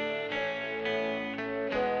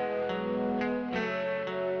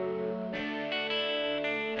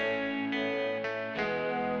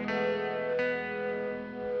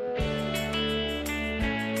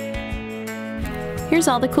 Here's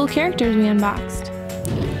all the cool characters we unboxed.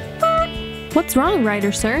 What's wrong,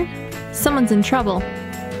 Ryder, sir? Someone's in trouble.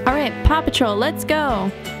 Alright, Paw Patrol, let's go!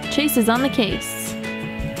 Chase is on the case.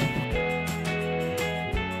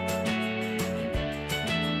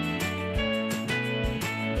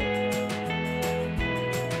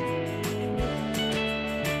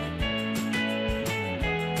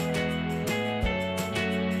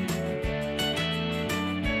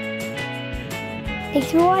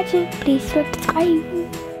 Thanks for watching. Please subscribe.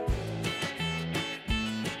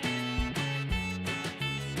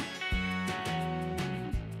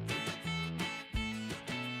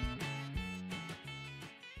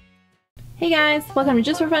 Hey guys, welcome to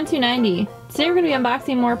Just for Fun 290. Today we're going to be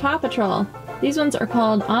unboxing more Paw Patrol. These ones are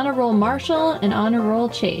called Honor Roll Marshall and Honor Roll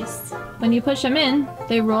Chase. When you push them in,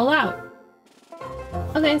 they roll out.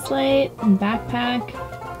 Okay, slate and backpack.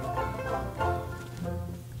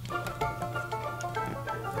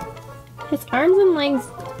 His arms and legs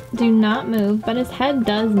do not move, but his head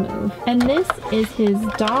does move. And this is his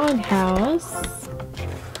dog house.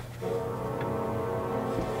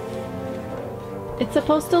 It's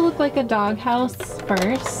supposed to look like a dog house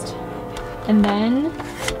first, and then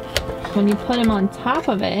when you put him on top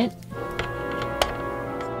of it,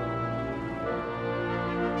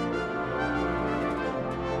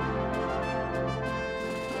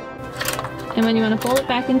 and when you want to fold it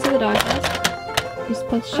back into the dog house, just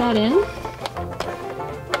push that in.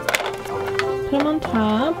 Put them on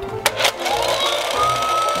top.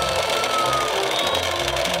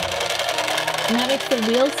 And that makes the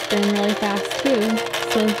wheels spin really fast too,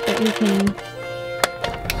 so that you can...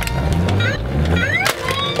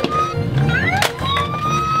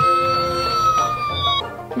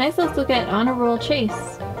 Nice, let's look at Honor Roll Chase.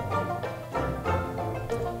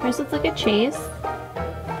 First, let's look at Chase.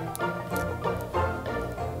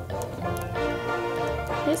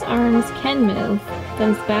 His arms can move, but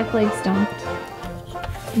his back legs don't.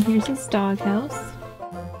 And here's his doghouse.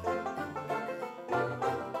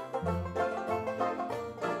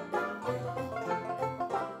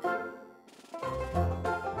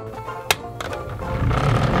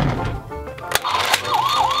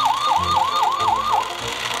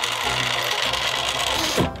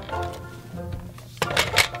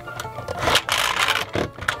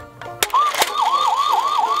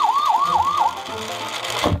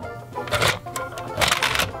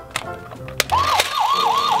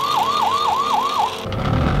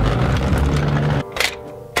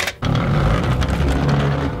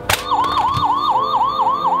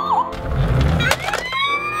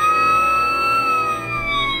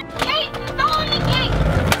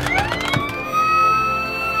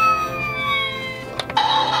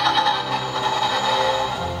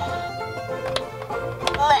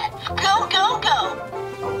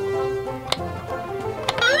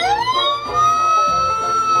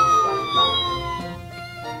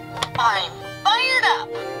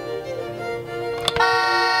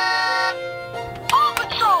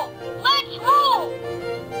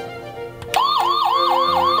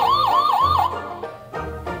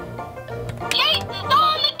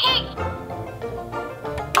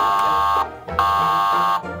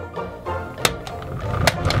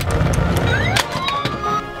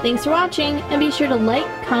 Thanks for watching, and be sure to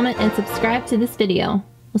like, comment, and subscribe to this video.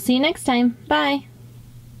 We'll see you next time. Bye!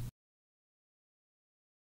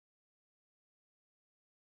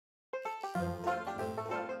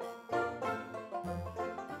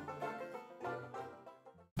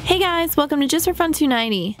 Hey guys, welcome to Just for Fun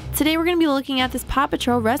 290. Today we're going to be looking at this Paw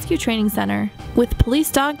Patrol Rescue Training Center with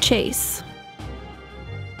Police Dog Chase.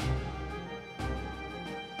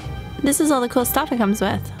 This is all the cool stuff it comes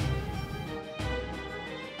with.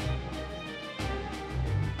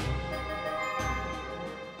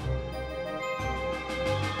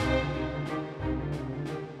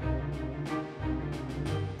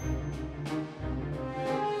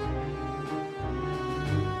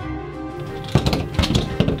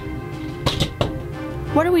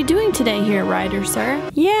 What are we doing today here, Ryder, sir?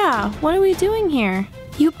 Yeah, what are we doing here?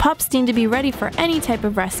 You pups need to be ready for any type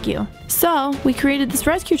of rescue. So, we created this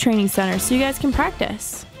rescue training center so you guys can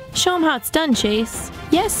practice. Show them how it's done, Chase.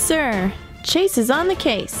 Yes, sir. Chase is on the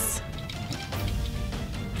case.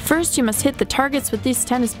 First, you must hit the targets with these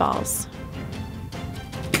tennis balls.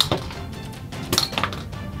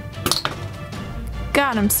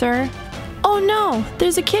 Got him, sir. Oh no,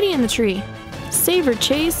 there's a kitty in the tree. Save her,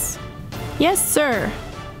 Chase. Yes, sir.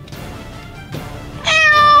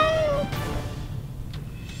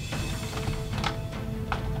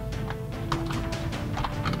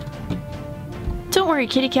 Don't worry,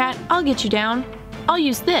 kitty cat. I'll get you down. I'll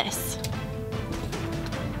use this.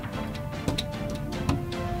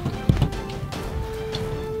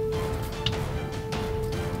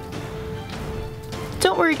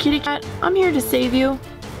 Don't worry, kitty cat. I'm here to save you.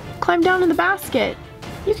 Climb down in the basket.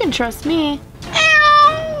 You can trust me.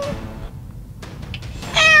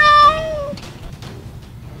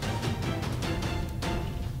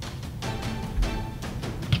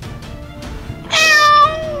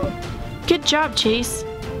 Good job, Chase.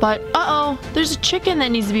 But, uh-oh, there's a chicken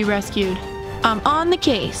that needs to be rescued. I'm on the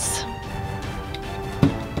case.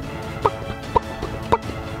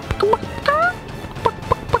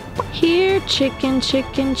 Here, chicken,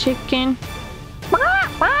 chicken, chicken.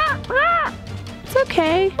 It's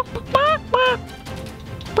okay.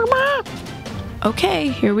 Okay,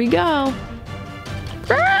 here we go.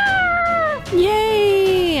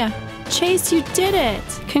 Yay! Chase, you did it!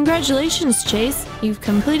 Congratulations, Chase. You've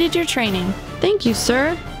completed your training. Thank you,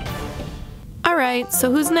 sir. Alright,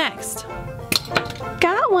 so who's next?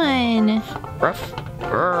 Got one!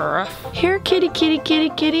 Here, kitty, kitty, kitty,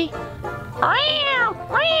 kitty.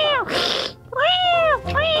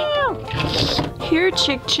 Here,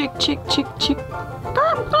 chick, chick, chick, chick, chick.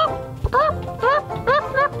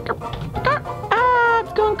 Ah,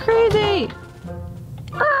 it's going crazy!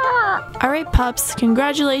 Alright, pups,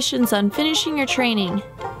 congratulations on finishing your training.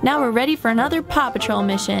 Now we're ready for another Paw Patrol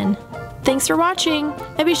mission. Thanks for watching,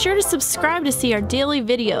 and be sure to subscribe to see our daily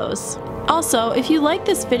videos. Also, if you like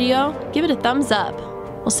this video, give it a thumbs up.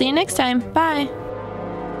 We'll see you next time. Bye!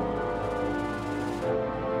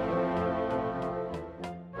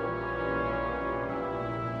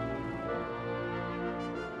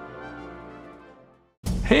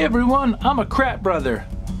 Hey everyone, I'm a Krat brother.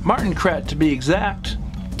 Martin Krat to be exact.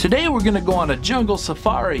 Today we're gonna go on a jungle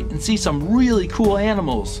safari and see some really cool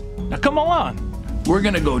animals. Now come along. We're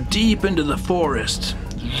gonna go deep into the forest.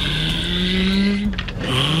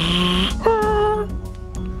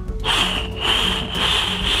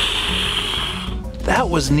 That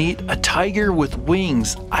was neat, a tiger with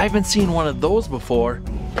wings. I haven't seen one of those before.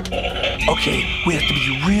 Okay, we have to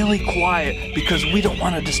be really quiet because we don't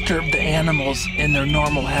want to disturb the animals in their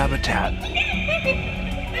normal habitat.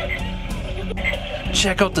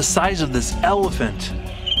 Check out the size of this elephant.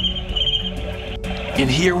 And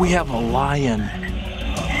here we have a lion.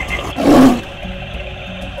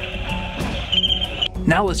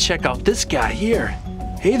 Now let's check out this guy here.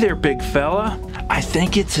 Hey there, big fella. I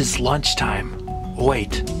think it's his lunchtime.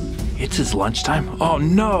 Wait, it's his lunchtime? Oh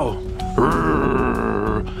no!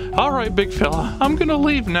 All right, big fella, I'm gonna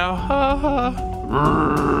leave now.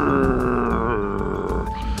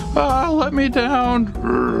 Let me down.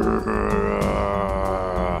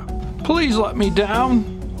 Please let me down.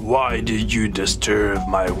 Why did you disturb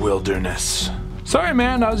my wilderness? Sorry,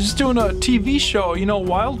 man, I was just doing a TV show. You know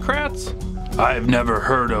Wild Kratts? I've never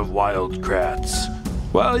heard of Wild Kratts.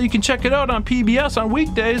 Well, you can check it out on PBS on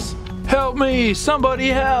weekdays. Help me, somebody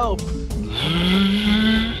help.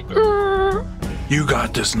 You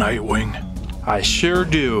got this, Nightwing. I sure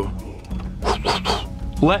do.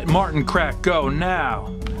 Let Martin Krat go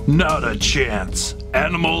now. Not a chance.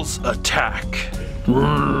 Animals attack.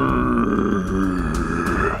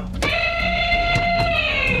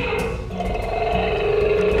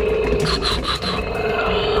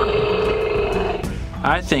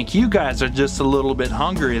 I think you guys are just a little bit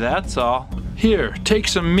hungry, that's all. Here, take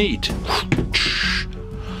some meat.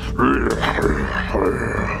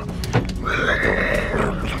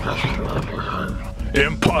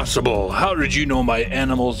 Impossible! How did you know my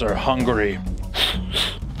animals are hungry?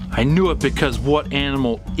 I knew it because what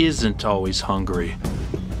animal isn't always hungry?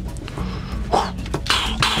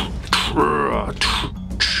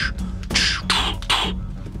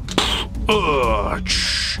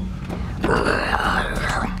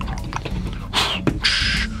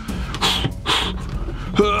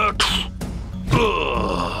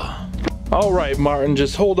 All right, Martin,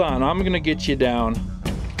 just hold on. I'm gonna get you down.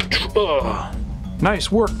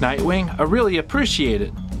 Nice work, Nightwing. I really appreciate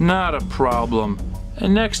it. Not a problem.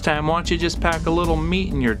 And next time, why don't you just pack a little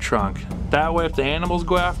meat in your trunk? That way if the animals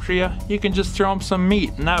go after you, you can just throw them some meat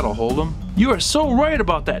and that'll hold them. You are so right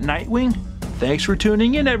about that, Nightwing. Thanks for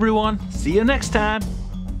tuning in, everyone. See you next time.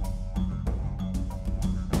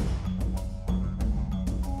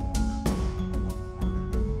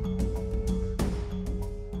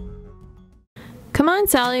 Come on,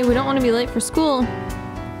 Sally, we don't want to be late for school.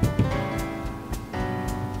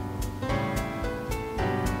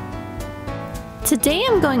 Today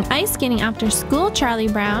I'm going ice skating after school, Charlie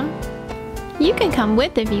Brown. You can come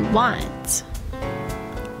with if you want.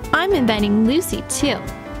 I'm inviting Lucy too.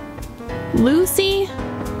 Lucy?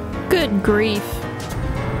 Good grief.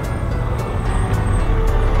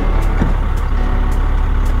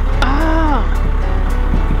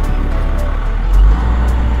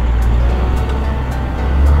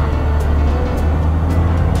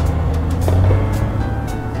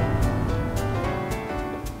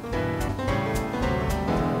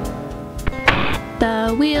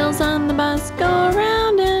 The wheels on the bus go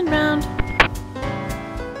round and round.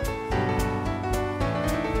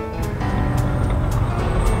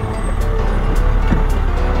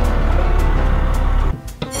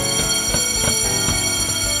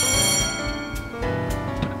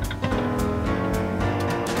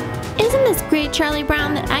 Isn't this great, Charlie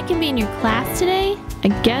Brown, that I can be in your class today? I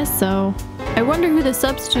guess so. I wonder who the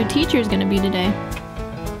substitute teacher is going to be today.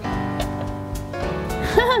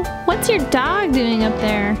 What's your dog doing up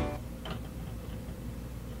there?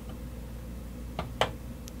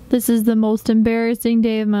 This is the most embarrassing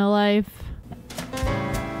day of my life.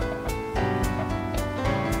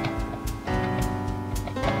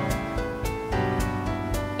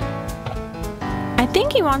 I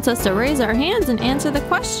think he wants us to raise our hands and answer the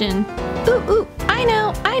question. Ooh, I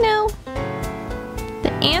know.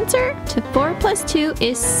 The answer to 4 plus 2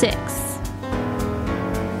 is 6.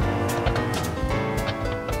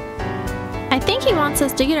 I think he wants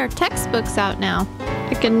us to get our textbooks out now.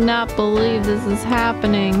 I cannot believe this is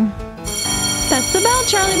happening. That's the bell,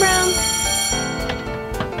 Charlie Brown.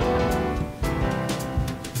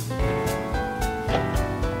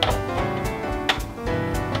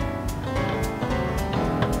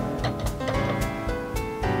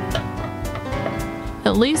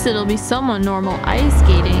 At least it'll be someone normal ice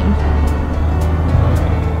skating.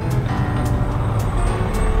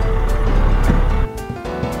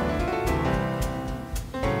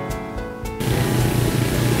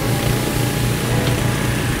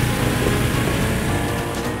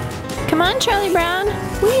 Come on, Charlie Brown.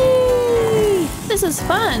 Whee! This is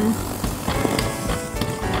fun.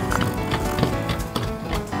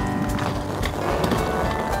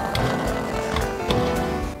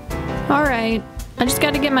 All right, I just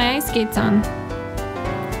got to get my ice skates on.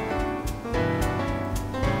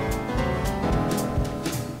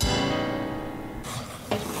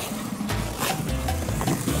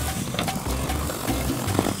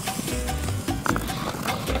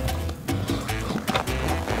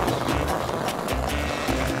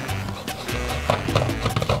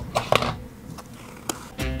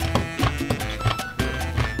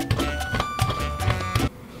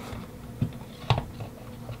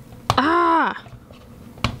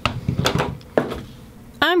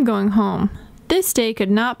 I'm going home. This day could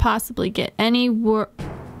not possibly get any worse.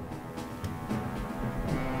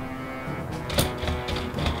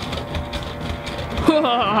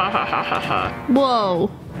 Whoa.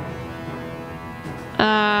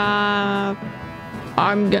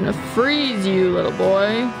 I'm gonna freeze you, little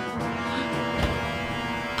boy.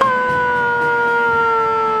 Ah!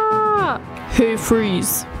 Hey,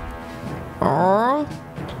 freeze.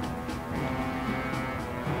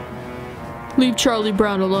 Leave Charlie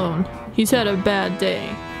Brown alone. He's had a bad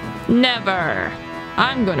day. Never!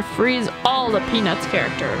 I'm going to freeze all the Peanuts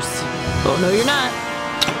characters. Oh, no, you're not.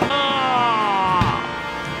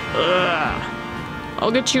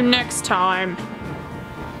 I'll get you next time.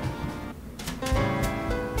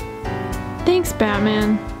 Thanks,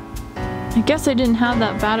 Batman. I guess I didn't have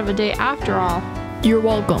that bad of a day after all. You're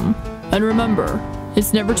welcome. And remember,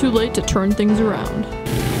 it's never too late to turn things around.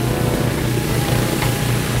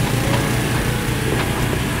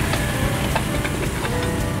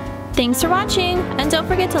 Thanks for watching, and don't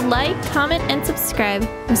forget to like, comment, and subscribe.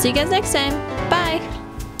 We'll see you guys next time. Bye!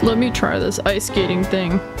 Let me try this ice skating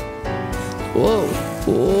thing. Whoa,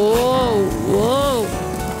 whoa, whoa!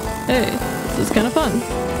 Hey, this is kind of fun.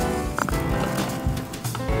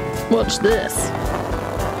 Watch this.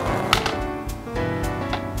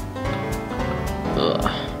 Ugh.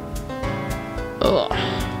 Ugh.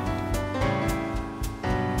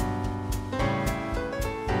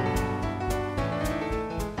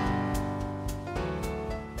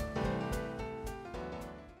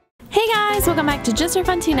 back to Just for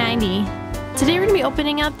Fun 290. Today we're going to be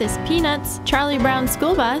opening up this Peanuts, Charlie Brown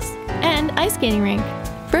school bus, and ice skating rink.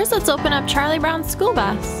 First, let's open up Charlie Brown's school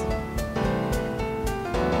bus.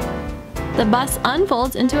 The bus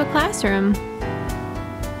unfolds into a classroom.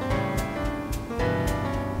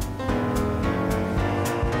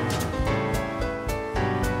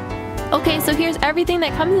 Okay, so here's everything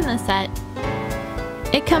that comes in the set.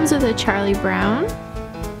 It comes with a Charlie Brown,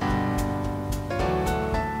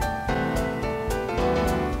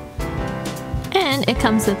 and it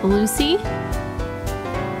comes with Lucy,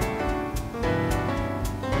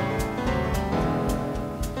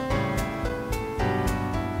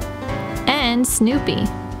 and Snoopy.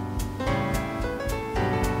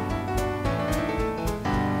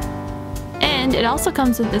 And it also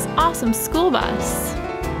comes with this awesome school bus.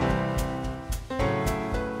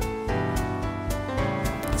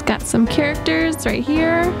 It's got some characters right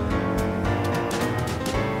here.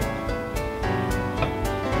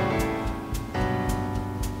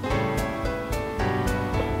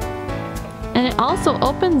 And it also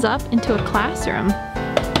opens up into a classroom.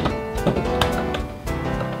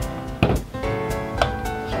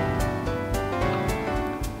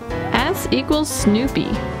 S equals Snoopy.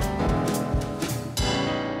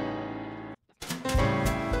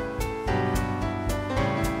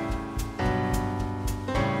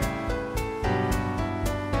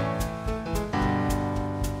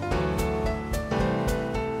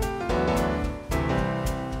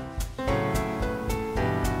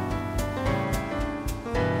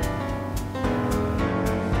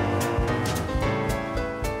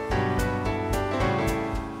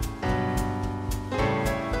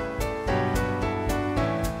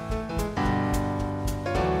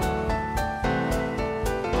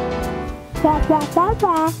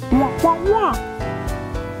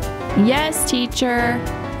 Yes, teacher.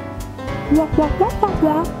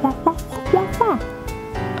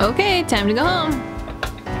 Okay, time to go home.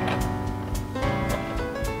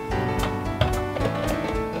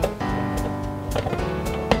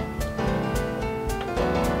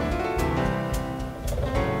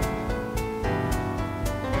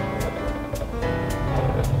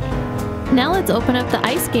 Now let's open up the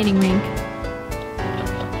ice skating rink.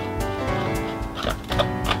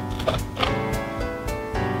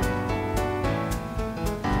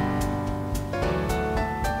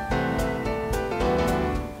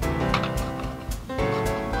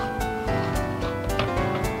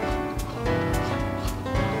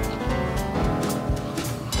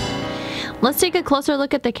 Let's take a closer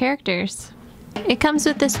look at the characters. It comes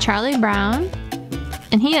with this Charlie Brown,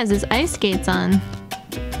 and he has his ice skates on.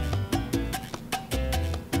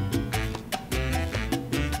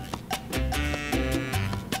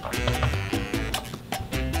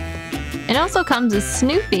 It also comes with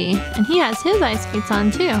Snoopy, and he has his ice skates on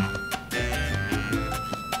too.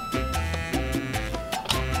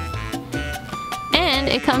 And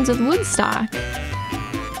it comes with Woodstock.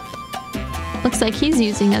 Looks like he's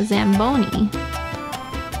using a Zamboni.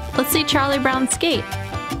 Let's see Charlie Brown skate.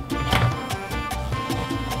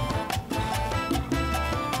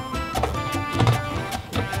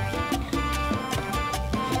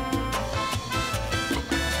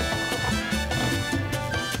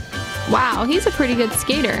 Wow, he's a pretty good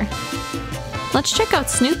skater. Let's check out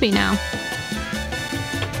Snoopy now.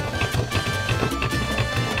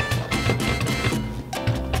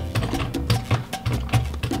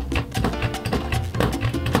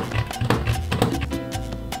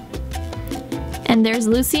 And there's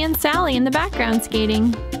Lucy and Sally in the background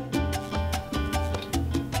skating.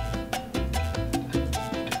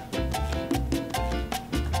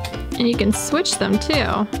 And you can switch them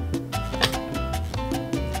too.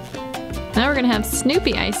 Now we're gonna have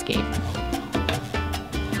Snoopy ice skate.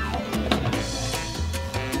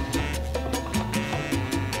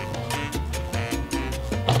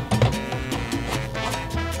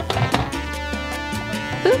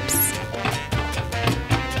 Oops.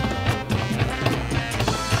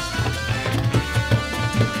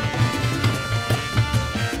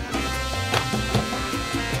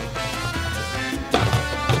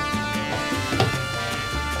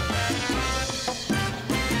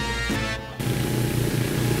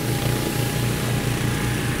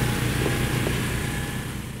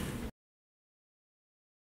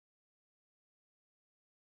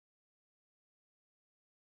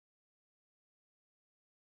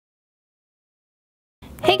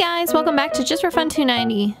 Hey guys, welcome back to Just for Fun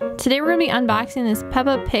 290. Today we're going to be unboxing this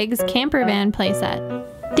Peppa Pig's camper van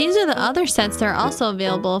playset. These are the other sets that are also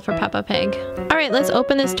available for Peppa Pig. Alright, let's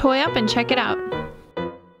open this toy up and check it out.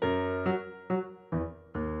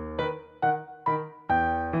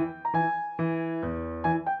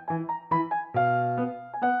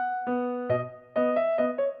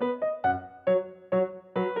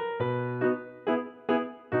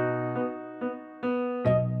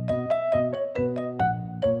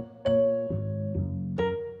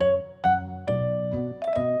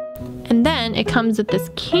 then it comes with this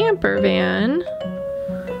camper van.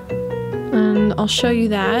 And I'll show you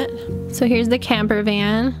that. So here's the camper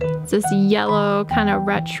van. It's this yellow, kind of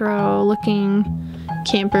retro looking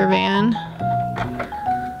camper van.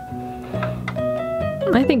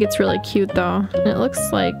 I think it's really cute though. And it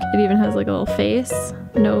looks like it even has like a little face,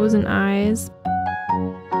 nose and eyes.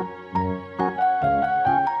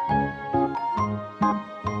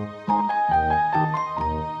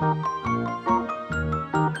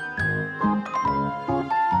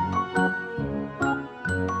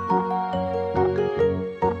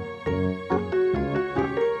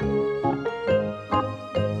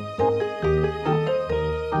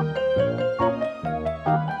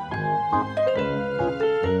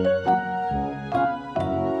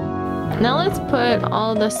 Now let's put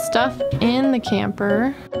all the stuff in the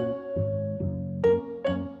camper.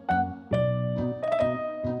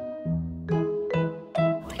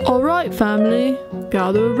 Alright family,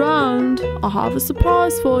 gather around. I have a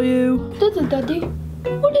surprise for you. What is it, Daddy?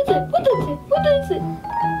 What is it? What is it? What is it?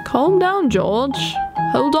 Calm down, George.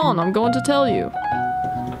 Hold on, I'm going to tell you.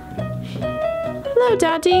 Hello,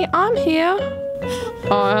 Daddy, I'm here.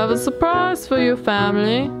 I have a surprise for you,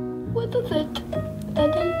 family. What is it,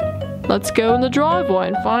 Daddy? Let's go in the driveway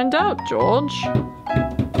and find out, George.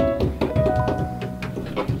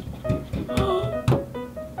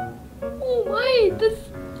 Oh my,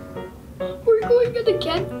 we're going on a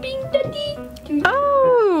camping, Daddy?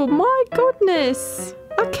 Oh my goodness,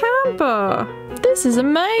 a camper. This is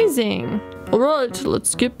amazing. All right,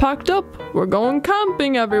 let's get packed up. We're going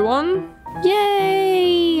camping, everyone.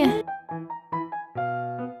 Yay!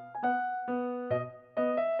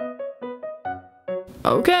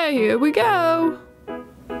 Okay, here we go.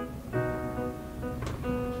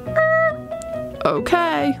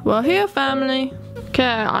 Okay, we're here, family. Okay,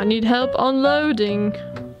 I need help unloading.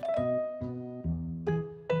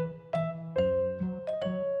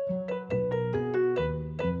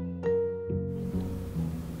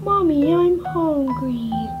 Mommy, I'm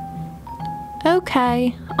hungry.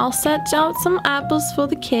 Okay, I'll set out some apples for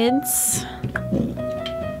the kids.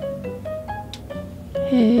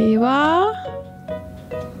 Here you are.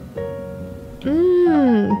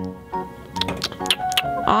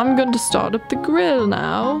 I'm going to start up the grill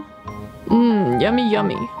now. Yummy,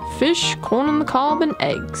 yummy. Fish, corn on the cob, and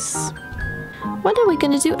eggs. What are we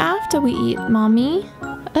going to do after we eat, Mommy?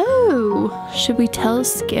 Oh, should we tell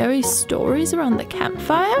scary stories around the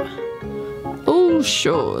campfire? Oh,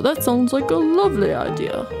 sure. That sounds like a lovely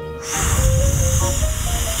idea.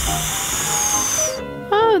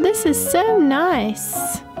 Oh, this is so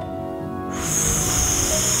nice.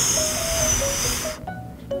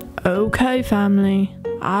 Okay, family.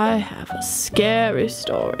 I have a scary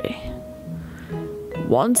story.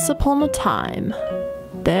 Once upon a time,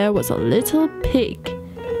 there was a little pig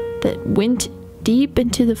that went deep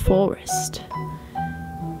into the forest.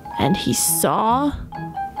 And he saw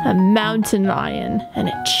a mountain lion and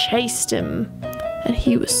it chased him. And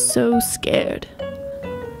he was so scared.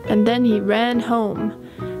 And then he ran home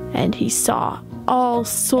and he saw all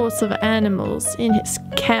sorts of animals in his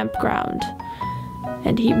campground.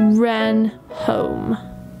 And he ran home.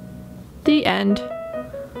 The end.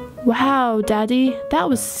 Wow, Daddy, that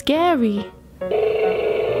was scary.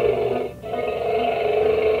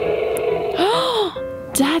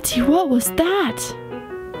 Daddy, what was that?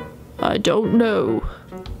 I don't know.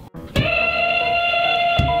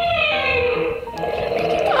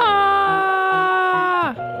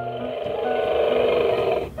 Ah!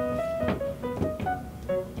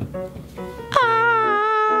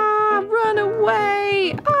 Ah! Run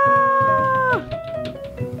away! Ah!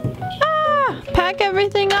 Ah! Pack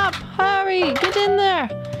everything up! Hurry! Get in there!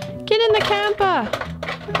 Get in the camper!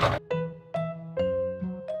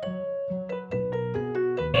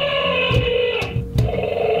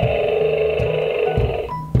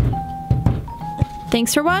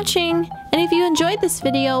 Thanks for watching! And if you enjoyed this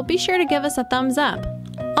video, be sure to give us a thumbs up.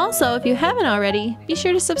 Also, if you haven't already, be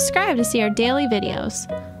sure to subscribe to see our daily videos.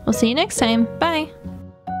 We'll see you next time. Bye!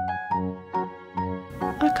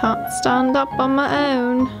 I can't stand up on my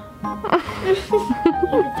own.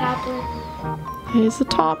 Here's a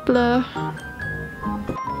toddler.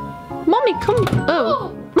 Mommy, come.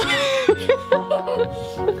 Oh.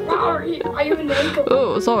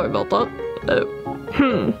 Oh, sorry about that. Oh.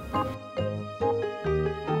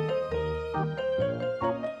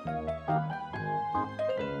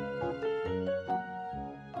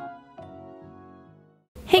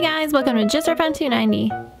 Hey guys, welcome to Just for Fun 290.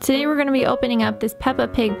 Today we're going to be opening up this Peppa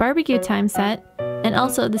Pig barbecue time set and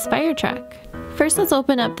also this fire truck. First, let's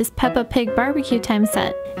open up this Peppa Pig barbecue time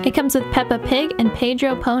set. It comes with Peppa Pig and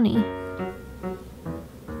Pedro Pony.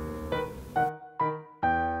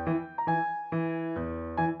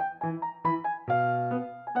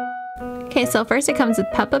 Okay, so first it comes with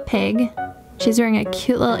Peppa Pig. She's wearing a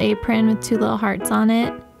cute little apron with 2 little hearts on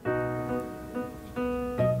it.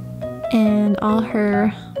 And all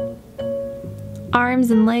her arms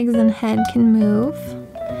and legs and head can move.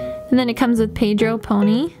 And then it comes with Pedro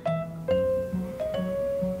Pony.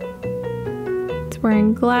 It's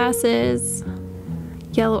wearing glasses,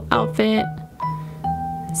 yellow outfit.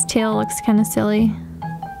 His tail looks kind of silly.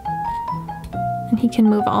 And he can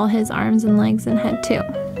move all his arms and legs and head too.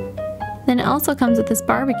 Then it also comes with this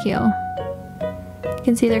barbecue. You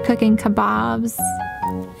can see they're cooking kebabs.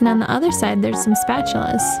 And on the other side there's some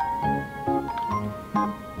spatulas.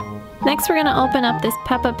 Next we're gonna open up this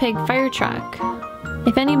Peppa Pig fire truck.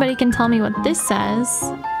 If anybody can tell me what this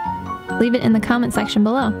says, leave it in the comment section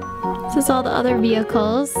below. This is all the other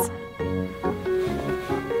vehicles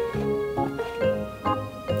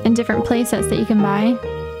and different play sets that you can buy.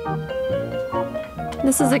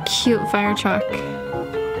 This is a cute fire truck.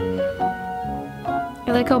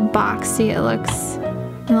 I like how boxy it looks.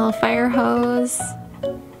 A little fire hose.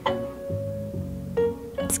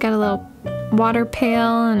 It's got a little water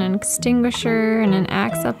pail and an extinguisher and an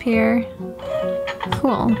axe up here.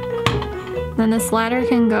 Cool. Then this ladder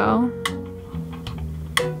can go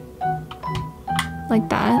like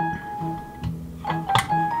that.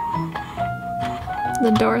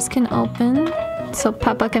 The doors can open so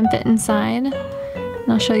Peppa can fit inside.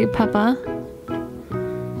 And I'll show you Peppa.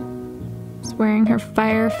 She's wearing her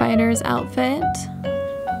firefighter's outfit.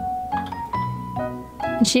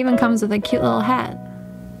 And she even comes with a cute little hat.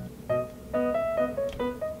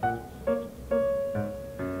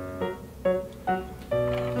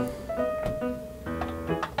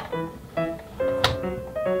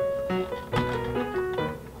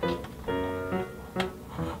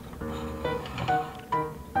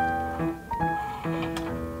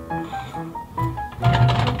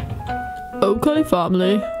 Okay,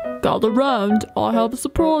 family, gather round. I have a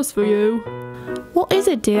surprise for you. What is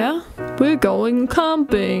it, dear? We're going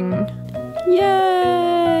camping.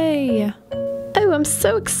 Yay! Oh, I'm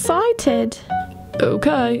so excited.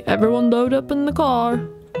 Okay, everyone load up in the car.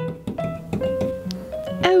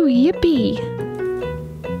 Oh, yippee.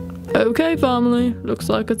 Okay, family, looks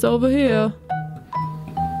like it's over here.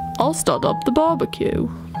 I'll start up the barbecue.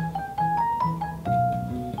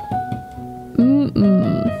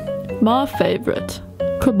 My favorite,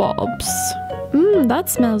 kebabs. That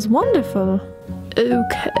smells wonderful.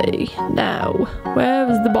 Okay, now, where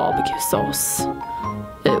is the barbecue sauce?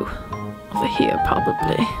 Oh, over here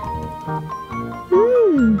probably.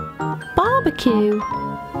 Barbecue.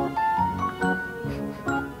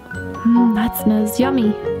 That smells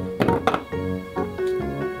yummy.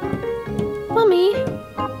 Mommy.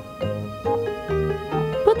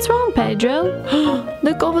 What's wrong, Pedro?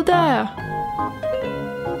 Look over there.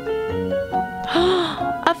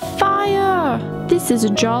 A fire! This is a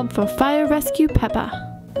job for Fire Rescue Peppa.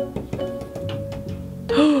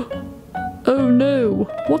 Oh no,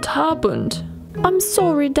 what happened? I'm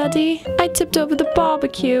sorry, Daddy. I tipped over the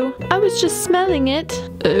barbecue. I was just smelling it.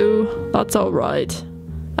 Oh, that's alright.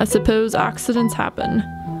 I suppose accidents happen.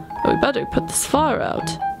 We better put this fire out.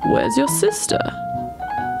 Where's your sister?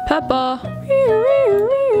 Peppa!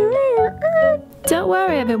 Don't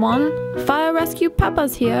worry, everyone. Fire Rescue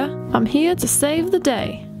Peppa's here. I'm here to save the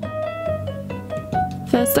day.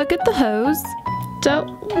 First, I'll get the hose.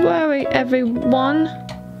 Don't worry, everyone.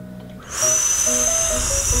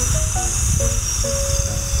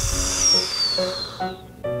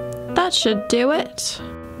 That should do it.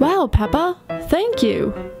 Wow, Peppa, thank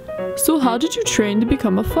you. So how did you train to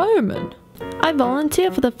become a fireman? I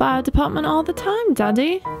volunteer for the fire department all the time,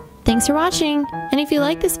 Daddy. Thanks for watching, and if you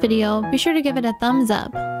like this video, be sure to give it a thumbs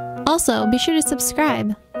up. Also, be sure to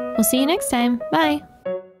subscribe. We'll see you next time. Bye!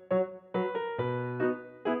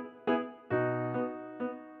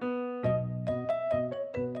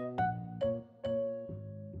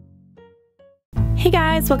 Hey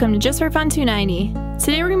guys, welcome to Just for Fun 290.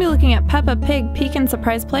 Today we're going to be looking at Peppa Pig Peek-In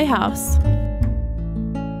Surprise Playhouse.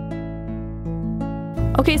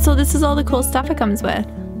 Okay, so this is all the cool stuff it comes with.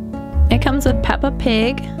 It comes with Peppa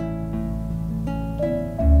Pig,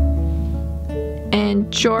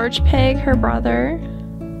 and George Pig, her brother.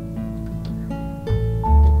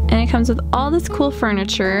 And it comes with all this cool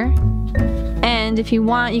furniture. And if you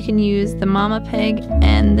want, you can use the Mama Pig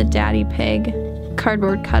and the Daddy Pig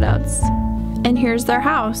cardboard cutouts. And here's their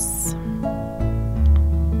house.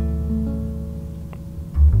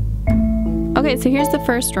 Okay, so here's the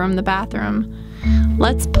first room, the bathroom.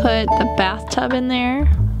 Let's put the bathtub in there.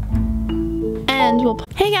 And we'll...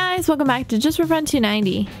 Hey guys, welcome back to Just for Fun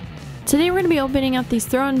 290. Today we're going to be opening up these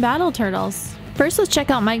throw-in battle turtles. First, let's check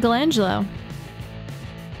out Michelangelo.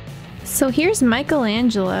 So here's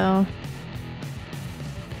Michelangelo.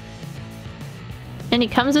 And he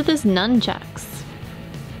comes with his nunchucks.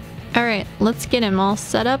 Alright, let's get him all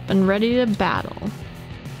set up and ready to battle.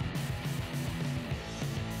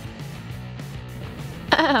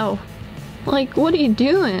 Ow! Like, what are you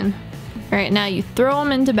doing? Alright, now you throw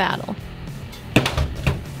him into battle.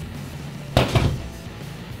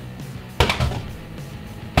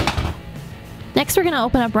 Next, we're gonna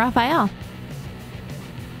open up Raphael.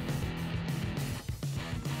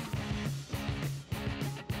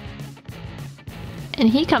 And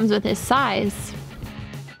he comes with his size.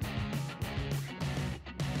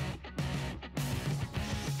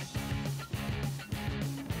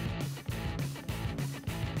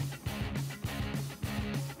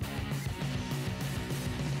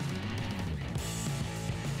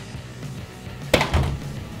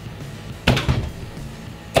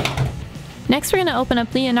 Next, we're gonna open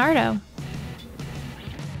up Leonardo.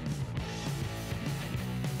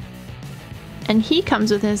 And he comes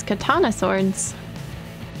with his katana swords.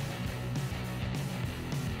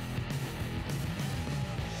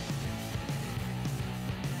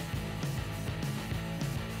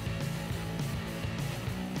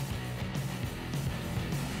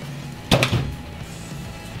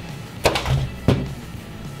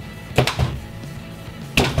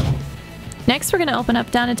 Next, we're gonna open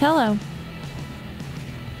up Donatello.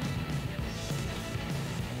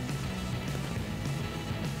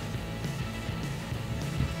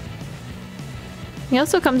 He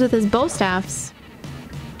also comes with his bow staffs.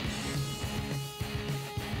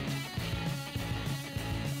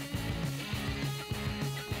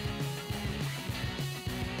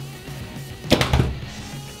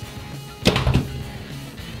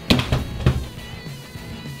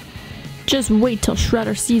 Just wait till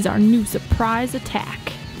Shredder sees our new surprise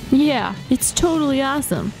attack. Yeah, it's totally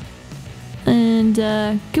awesome. And,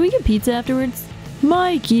 can we get pizza afterwards?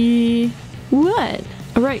 Mikey! What?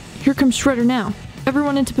 Alright, here comes Shredder now.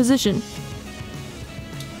 Everyone into position.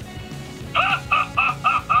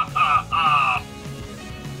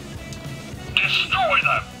 Destroy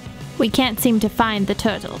them! We can't seem to find the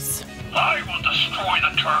turtles. I will destroy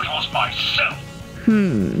the turtles myself!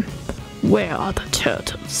 Where are the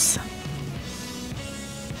turtles?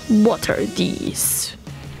 What are these?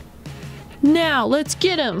 Now, let's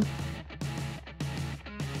get him!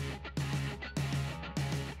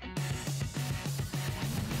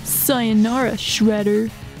 Sayonara,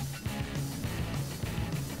 Shredder.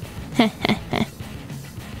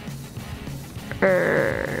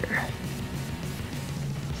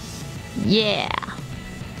 Yeah.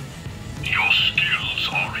 Your skills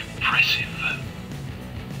are impressive.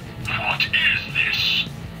 What is this?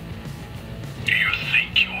 Do you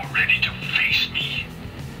think you're ready to face me?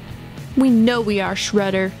 We know we are,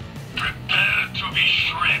 Shredder. Prepare to be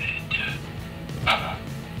shredded.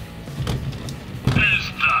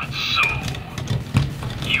 Is that so?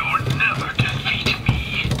 You'll never defeat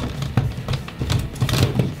me.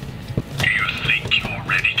 Do you think you're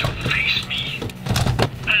ready to face me?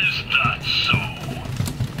 Is that so?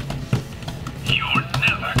 You'll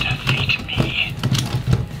never defeat me.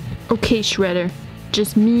 Okay, Shredder.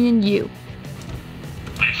 Just me and you.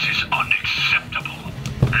 This is unacceptable.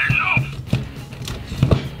 Enough!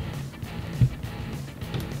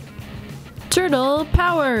 Turtle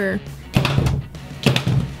power!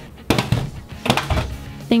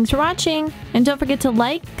 Thanks for watching, and don't forget to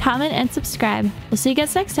like, comment, and subscribe. We'll see you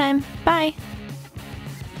guys next time. Bye!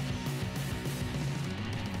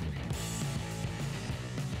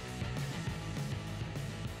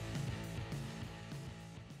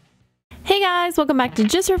 Hey guys, welcome back to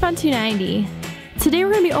Just for Fun 290. Today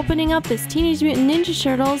we're going to be opening up this Teenage Mutant Ninja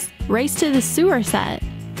Turtles Race to the Sewer set.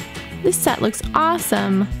 This set looks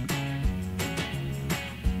awesome.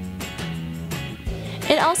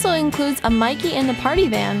 It also includes a Mikey in the party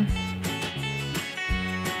van.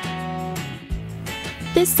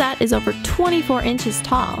 This set is over 24 inches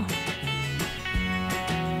tall.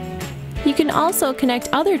 You can also connect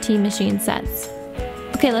other Team Machine sets.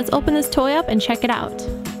 Okay, let's open this toy up and check it out.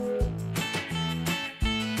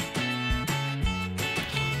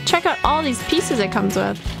 Check out all these pieces it comes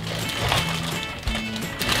with.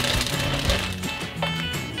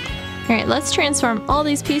 Alright, let's transform all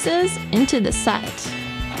these pieces into the set.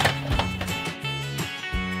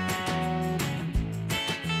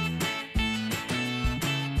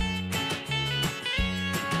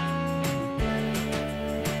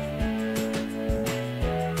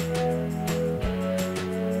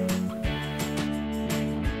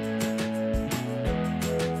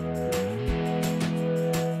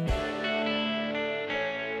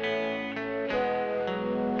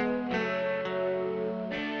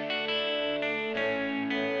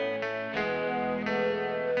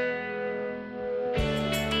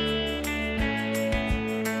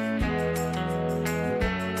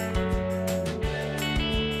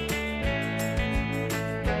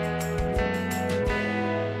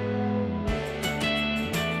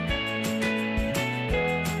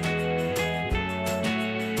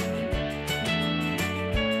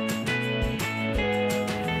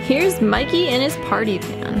 Here's Mikey in his party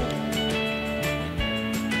van.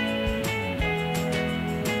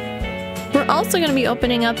 We're also going to be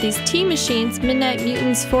opening up these Tea Machines Midnight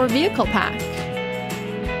Mutants 4 vehicle pack.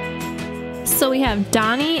 So we have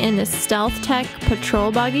Donnie in the Stealth Tech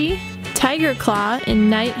Patrol Buggy, Tiger Claw in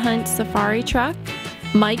Night Hunt Safari Truck,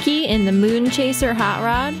 Mikey in the Moon Chaser Hot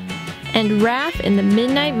Rod, and Raph in the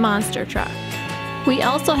Midnight Monster Truck. We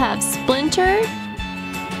also have Splinter,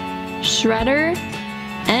 Shredder,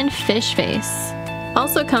 and Fish Face.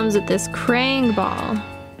 Also comes with this Krang ball.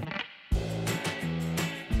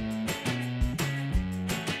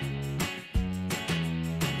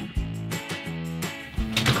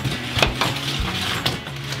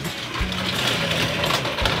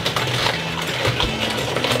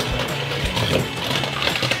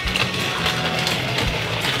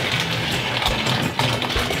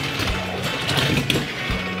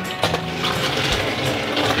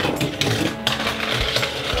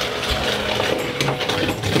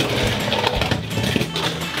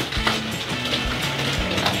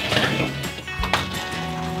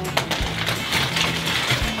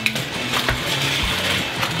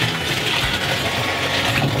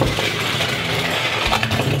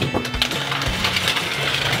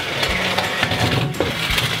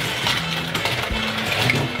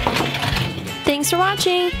 Thanks for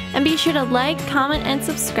watching, and be sure to like, comment, and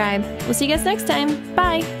subscribe. We'll see you guys next time.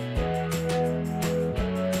 Bye!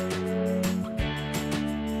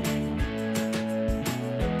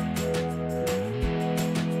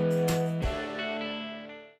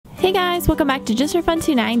 Hey guys, welcome back to Just for Fun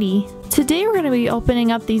 290. Today we're going to be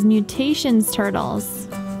opening up these Mutations turtles.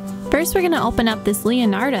 First we're going to open up this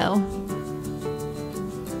Leonardo.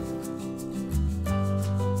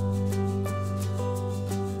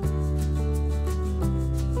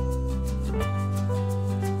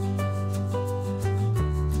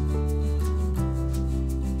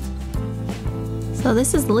 So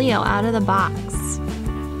this is Leo out of the box.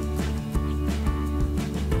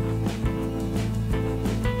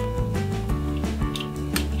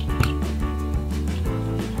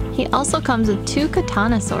 He also comes with 2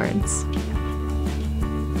 katana swords.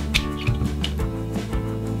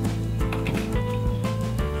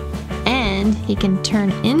 And he can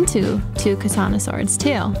turn into 2 katana swords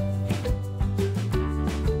too.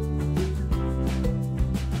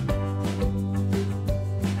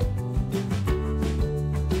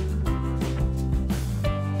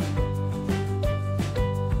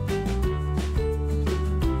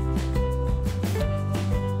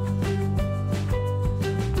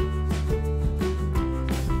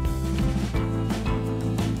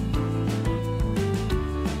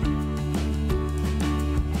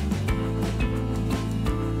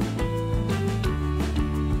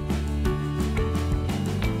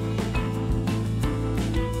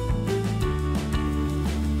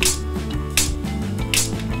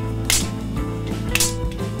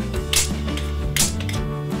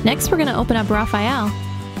 Next, we're going to open up Raphael.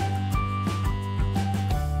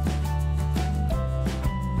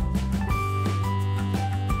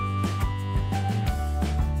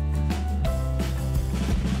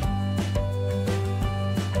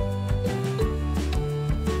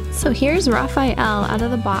 So here's Raphael out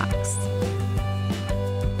of the box.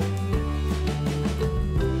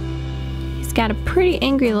 He's got a pretty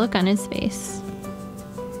angry look on his face.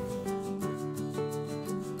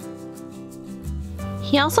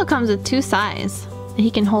 He also comes with 2 sais that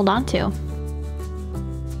he can hold on to.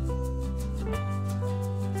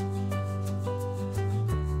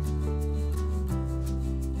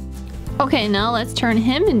 Okay, now let's turn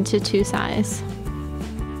him into 2 sais.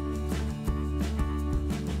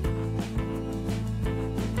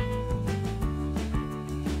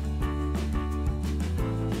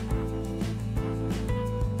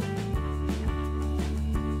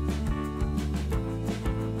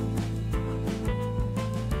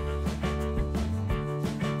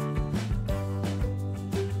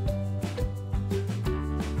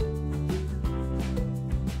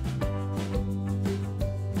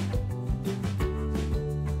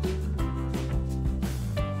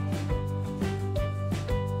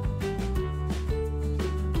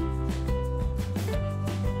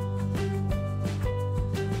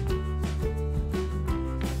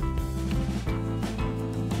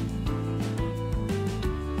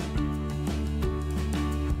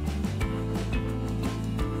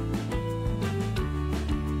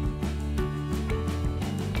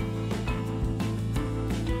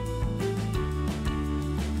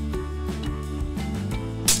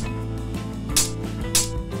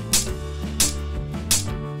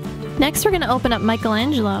 Next, we're going to open up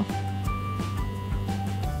Michelangelo.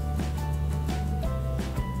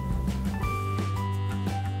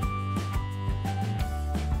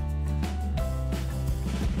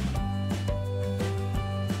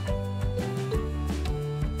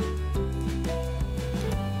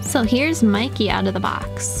 So here's Mikey out of the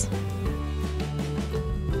box.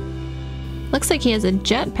 Looks like he has a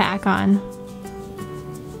jetpack on.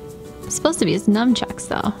 It's supposed to be his nunchucks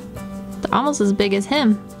though. They're almost as big as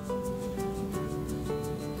him.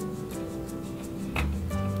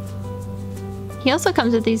 He also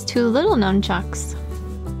comes with these two little nunchucks.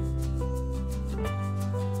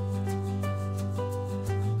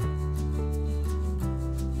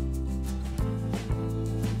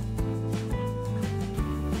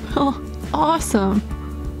 Oh, awesome!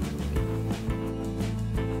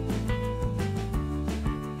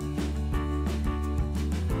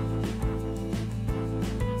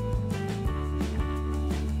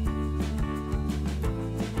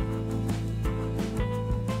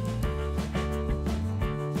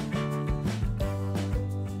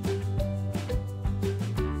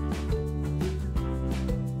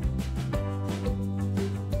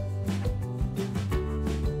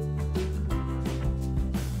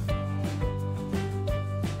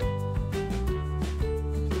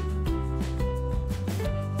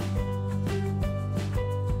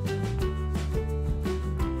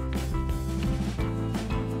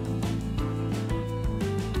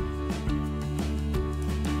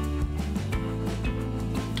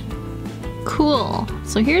 Cool.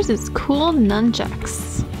 So here's his cool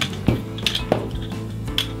nunchucks.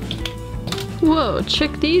 Whoa,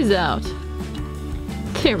 check these out.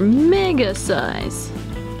 They're mega size.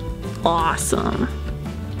 Awesome.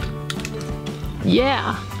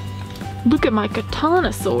 Yeah. Look at my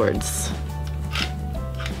katana swords.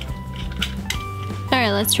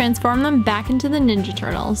 Alright, let's transform them back into the Ninja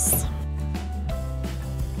Turtles.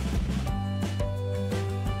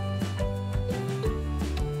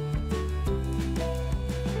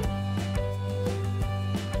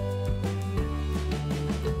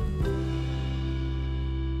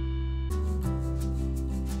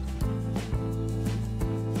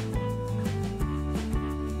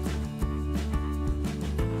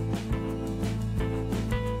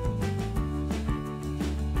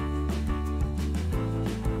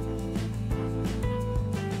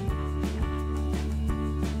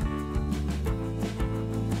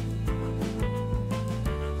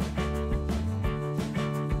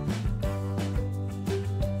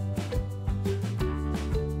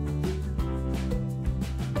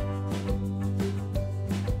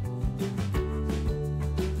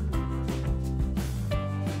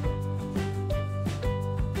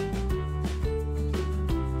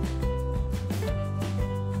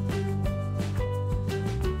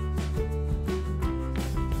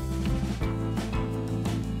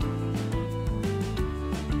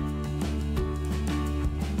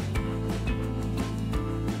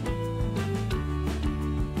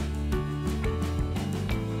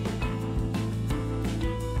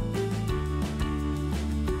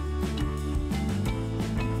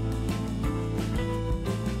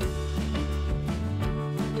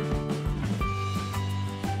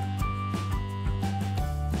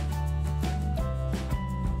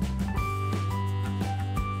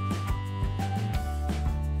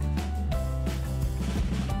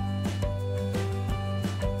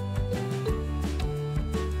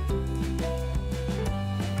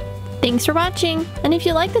 Thanks for watching, and if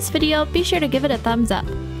you like this video, be sure to give it a thumbs up.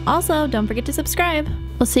 Also, don't forget to subscribe.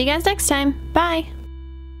 We'll see you guys next time. Bye!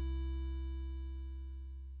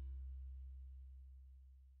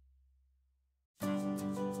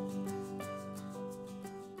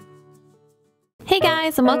 Hey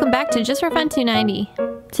guys, and welcome back to Just for Fun 290.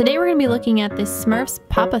 Today we're going to be looking at this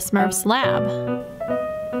Papa Smurf's lab.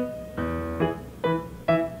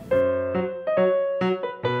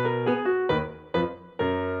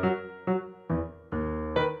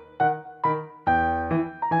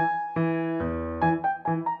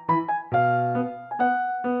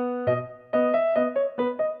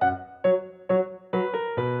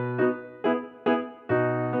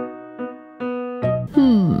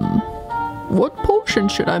 What potion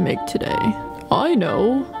should I make today? I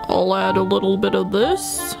know. I'll add a little bit of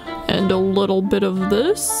this, and a little bit of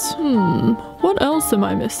this. What else am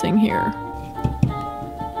I missing here?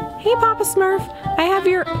 Hey Papa Smurf, I have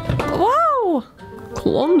your... Whoa!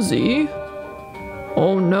 Clumsy?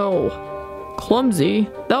 Oh no. Clumsy,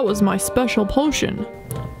 that was my special potion.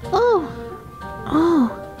 Oh,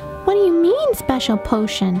 what do you mean special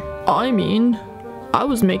potion? I mean, I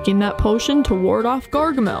was making that potion to ward off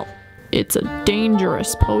Gargamel. It's a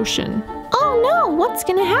dangerous potion. Oh no, what's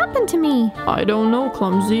gonna happen to me? I don't know,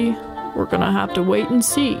 Clumsy. We're gonna have to wait and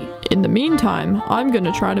see. In the meantime, I'm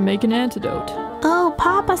gonna try to make an antidote. Oh,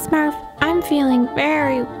 Papa Smurf, I'm feeling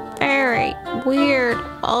very, very weird.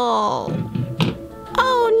 Oh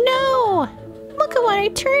no! Look at what I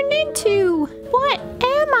turned into! What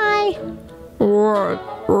am I? What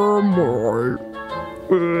am I?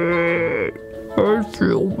 I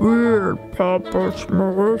feel weird, Papa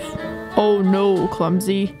Smurf. Oh no,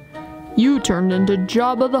 Clumsy. You turned into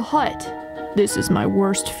Jabba the Hutt. This is my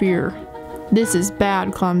worst fear. This is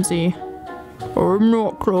bad, Clumsy. I'm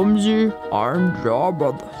not clumsy. I'm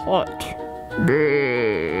Jabba the Hutt.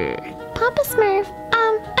 Bleh. Papa Smurf,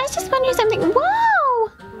 I was just wondering something. Whoa!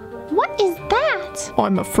 What is that?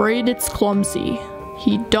 I'm afraid it's Clumsy.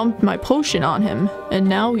 He dumped my potion on him, and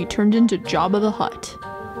now he turned into Jabba the Hutt.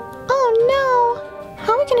 Oh no!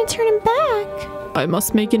 How are we gonna turn him back? I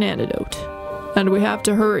must make an antidote. And we have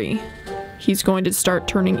to hurry. He's going to start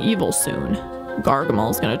turning evil soon.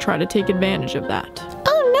 Gargamel's gonna try to take advantage of that.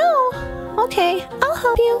 Oh no! Okay, I'll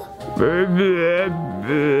help you.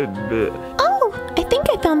 Oh, I think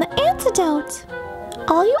I found the antidote.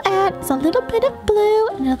 All you add is a little bit of blue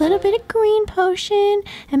and a little bit of green potion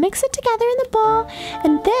and mix it together in the bowl,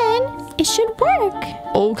 and then it should work.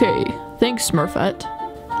 Okay, thanks, Smurfette.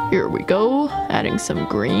 Here we go, adding some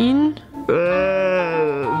green.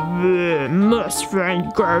 Must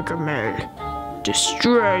find Gargamel.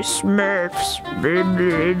 Destroy Smurfs.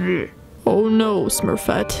 Oh no,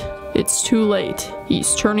 Smurfette. It's too late.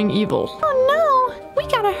 He's turning evil. Oh no! We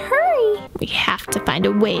gotta hurry! We have to find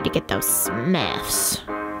a way to get those Smurfs.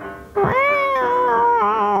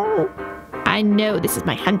 I know this is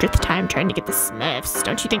my 100th time trying to get the Smurfs.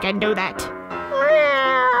 Don't you think I know that?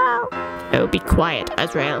 Oh, be quiet,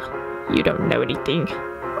 Azrael. You don't know anything.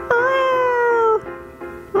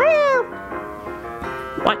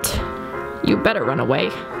 What? You better run away.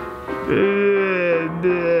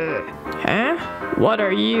 Huh? What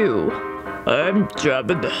are you? I'm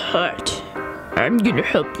Jabba the Hutt. I'm gonna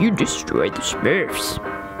help you destroy the Smurfs.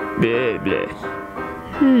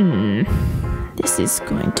 This is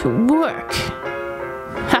going to work.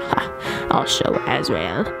 Haha, I'll show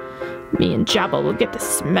Azrael. Me and Jabba will get the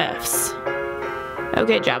Smurfs.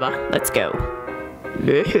 Okay, Jabba, let's go.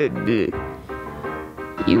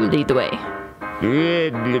 You lead the way.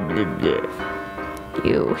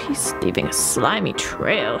 Ew, he's leaving a slimy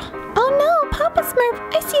trail. Oh no, Papa Smurf,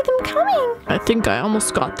 I see them coming. I think I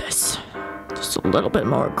almost got this. Just a little bit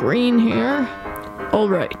more green here.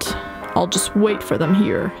 Alright, I'll just wait for them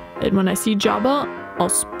here. And when I see Jabba, I'll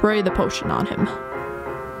spray the potion on him.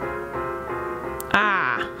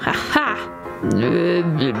 Ah, haha.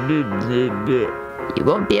 You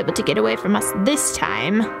won't be able to get away from us this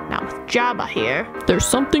time. Not with Jabba here. There's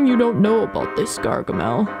something you don't know about this,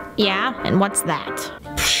 Gargamel. Yeah? And what's that?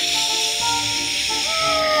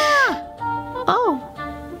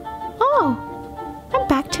 Oh, I'm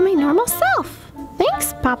back to my normal self.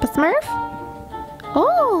 Thanks, Papa Smurf.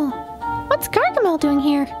 Oh, what's Gargamel doing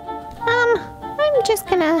here? I'm just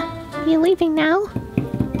gonna be leaving now.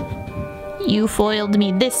 You foiled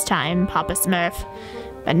me this time, Papa Smurf.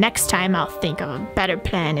 But next time I'll think of a better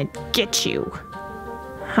plan and get you.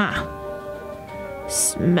 Huh.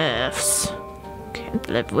 Smurfs. Can't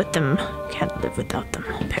live with them. Can't live without them,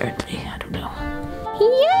 apparently. I don't know.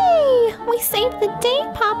 Yay! We saved the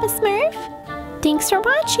day, Papa Smurf. Thanks for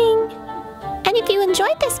watching. And if you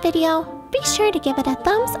enjoyed this video, be sure to give it a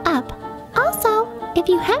thumbs up. Also, if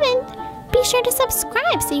you haven't, be sure to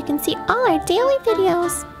subscribe so you can see all our daily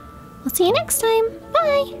videos. We'll see you next time.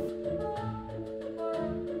 Bye!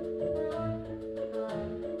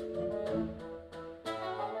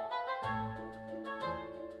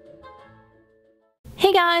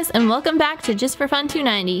 Hey guys, and welcome back to Just for Fun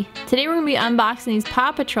 290. Today we're going to be unboxing these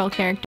Paw Patrol characters.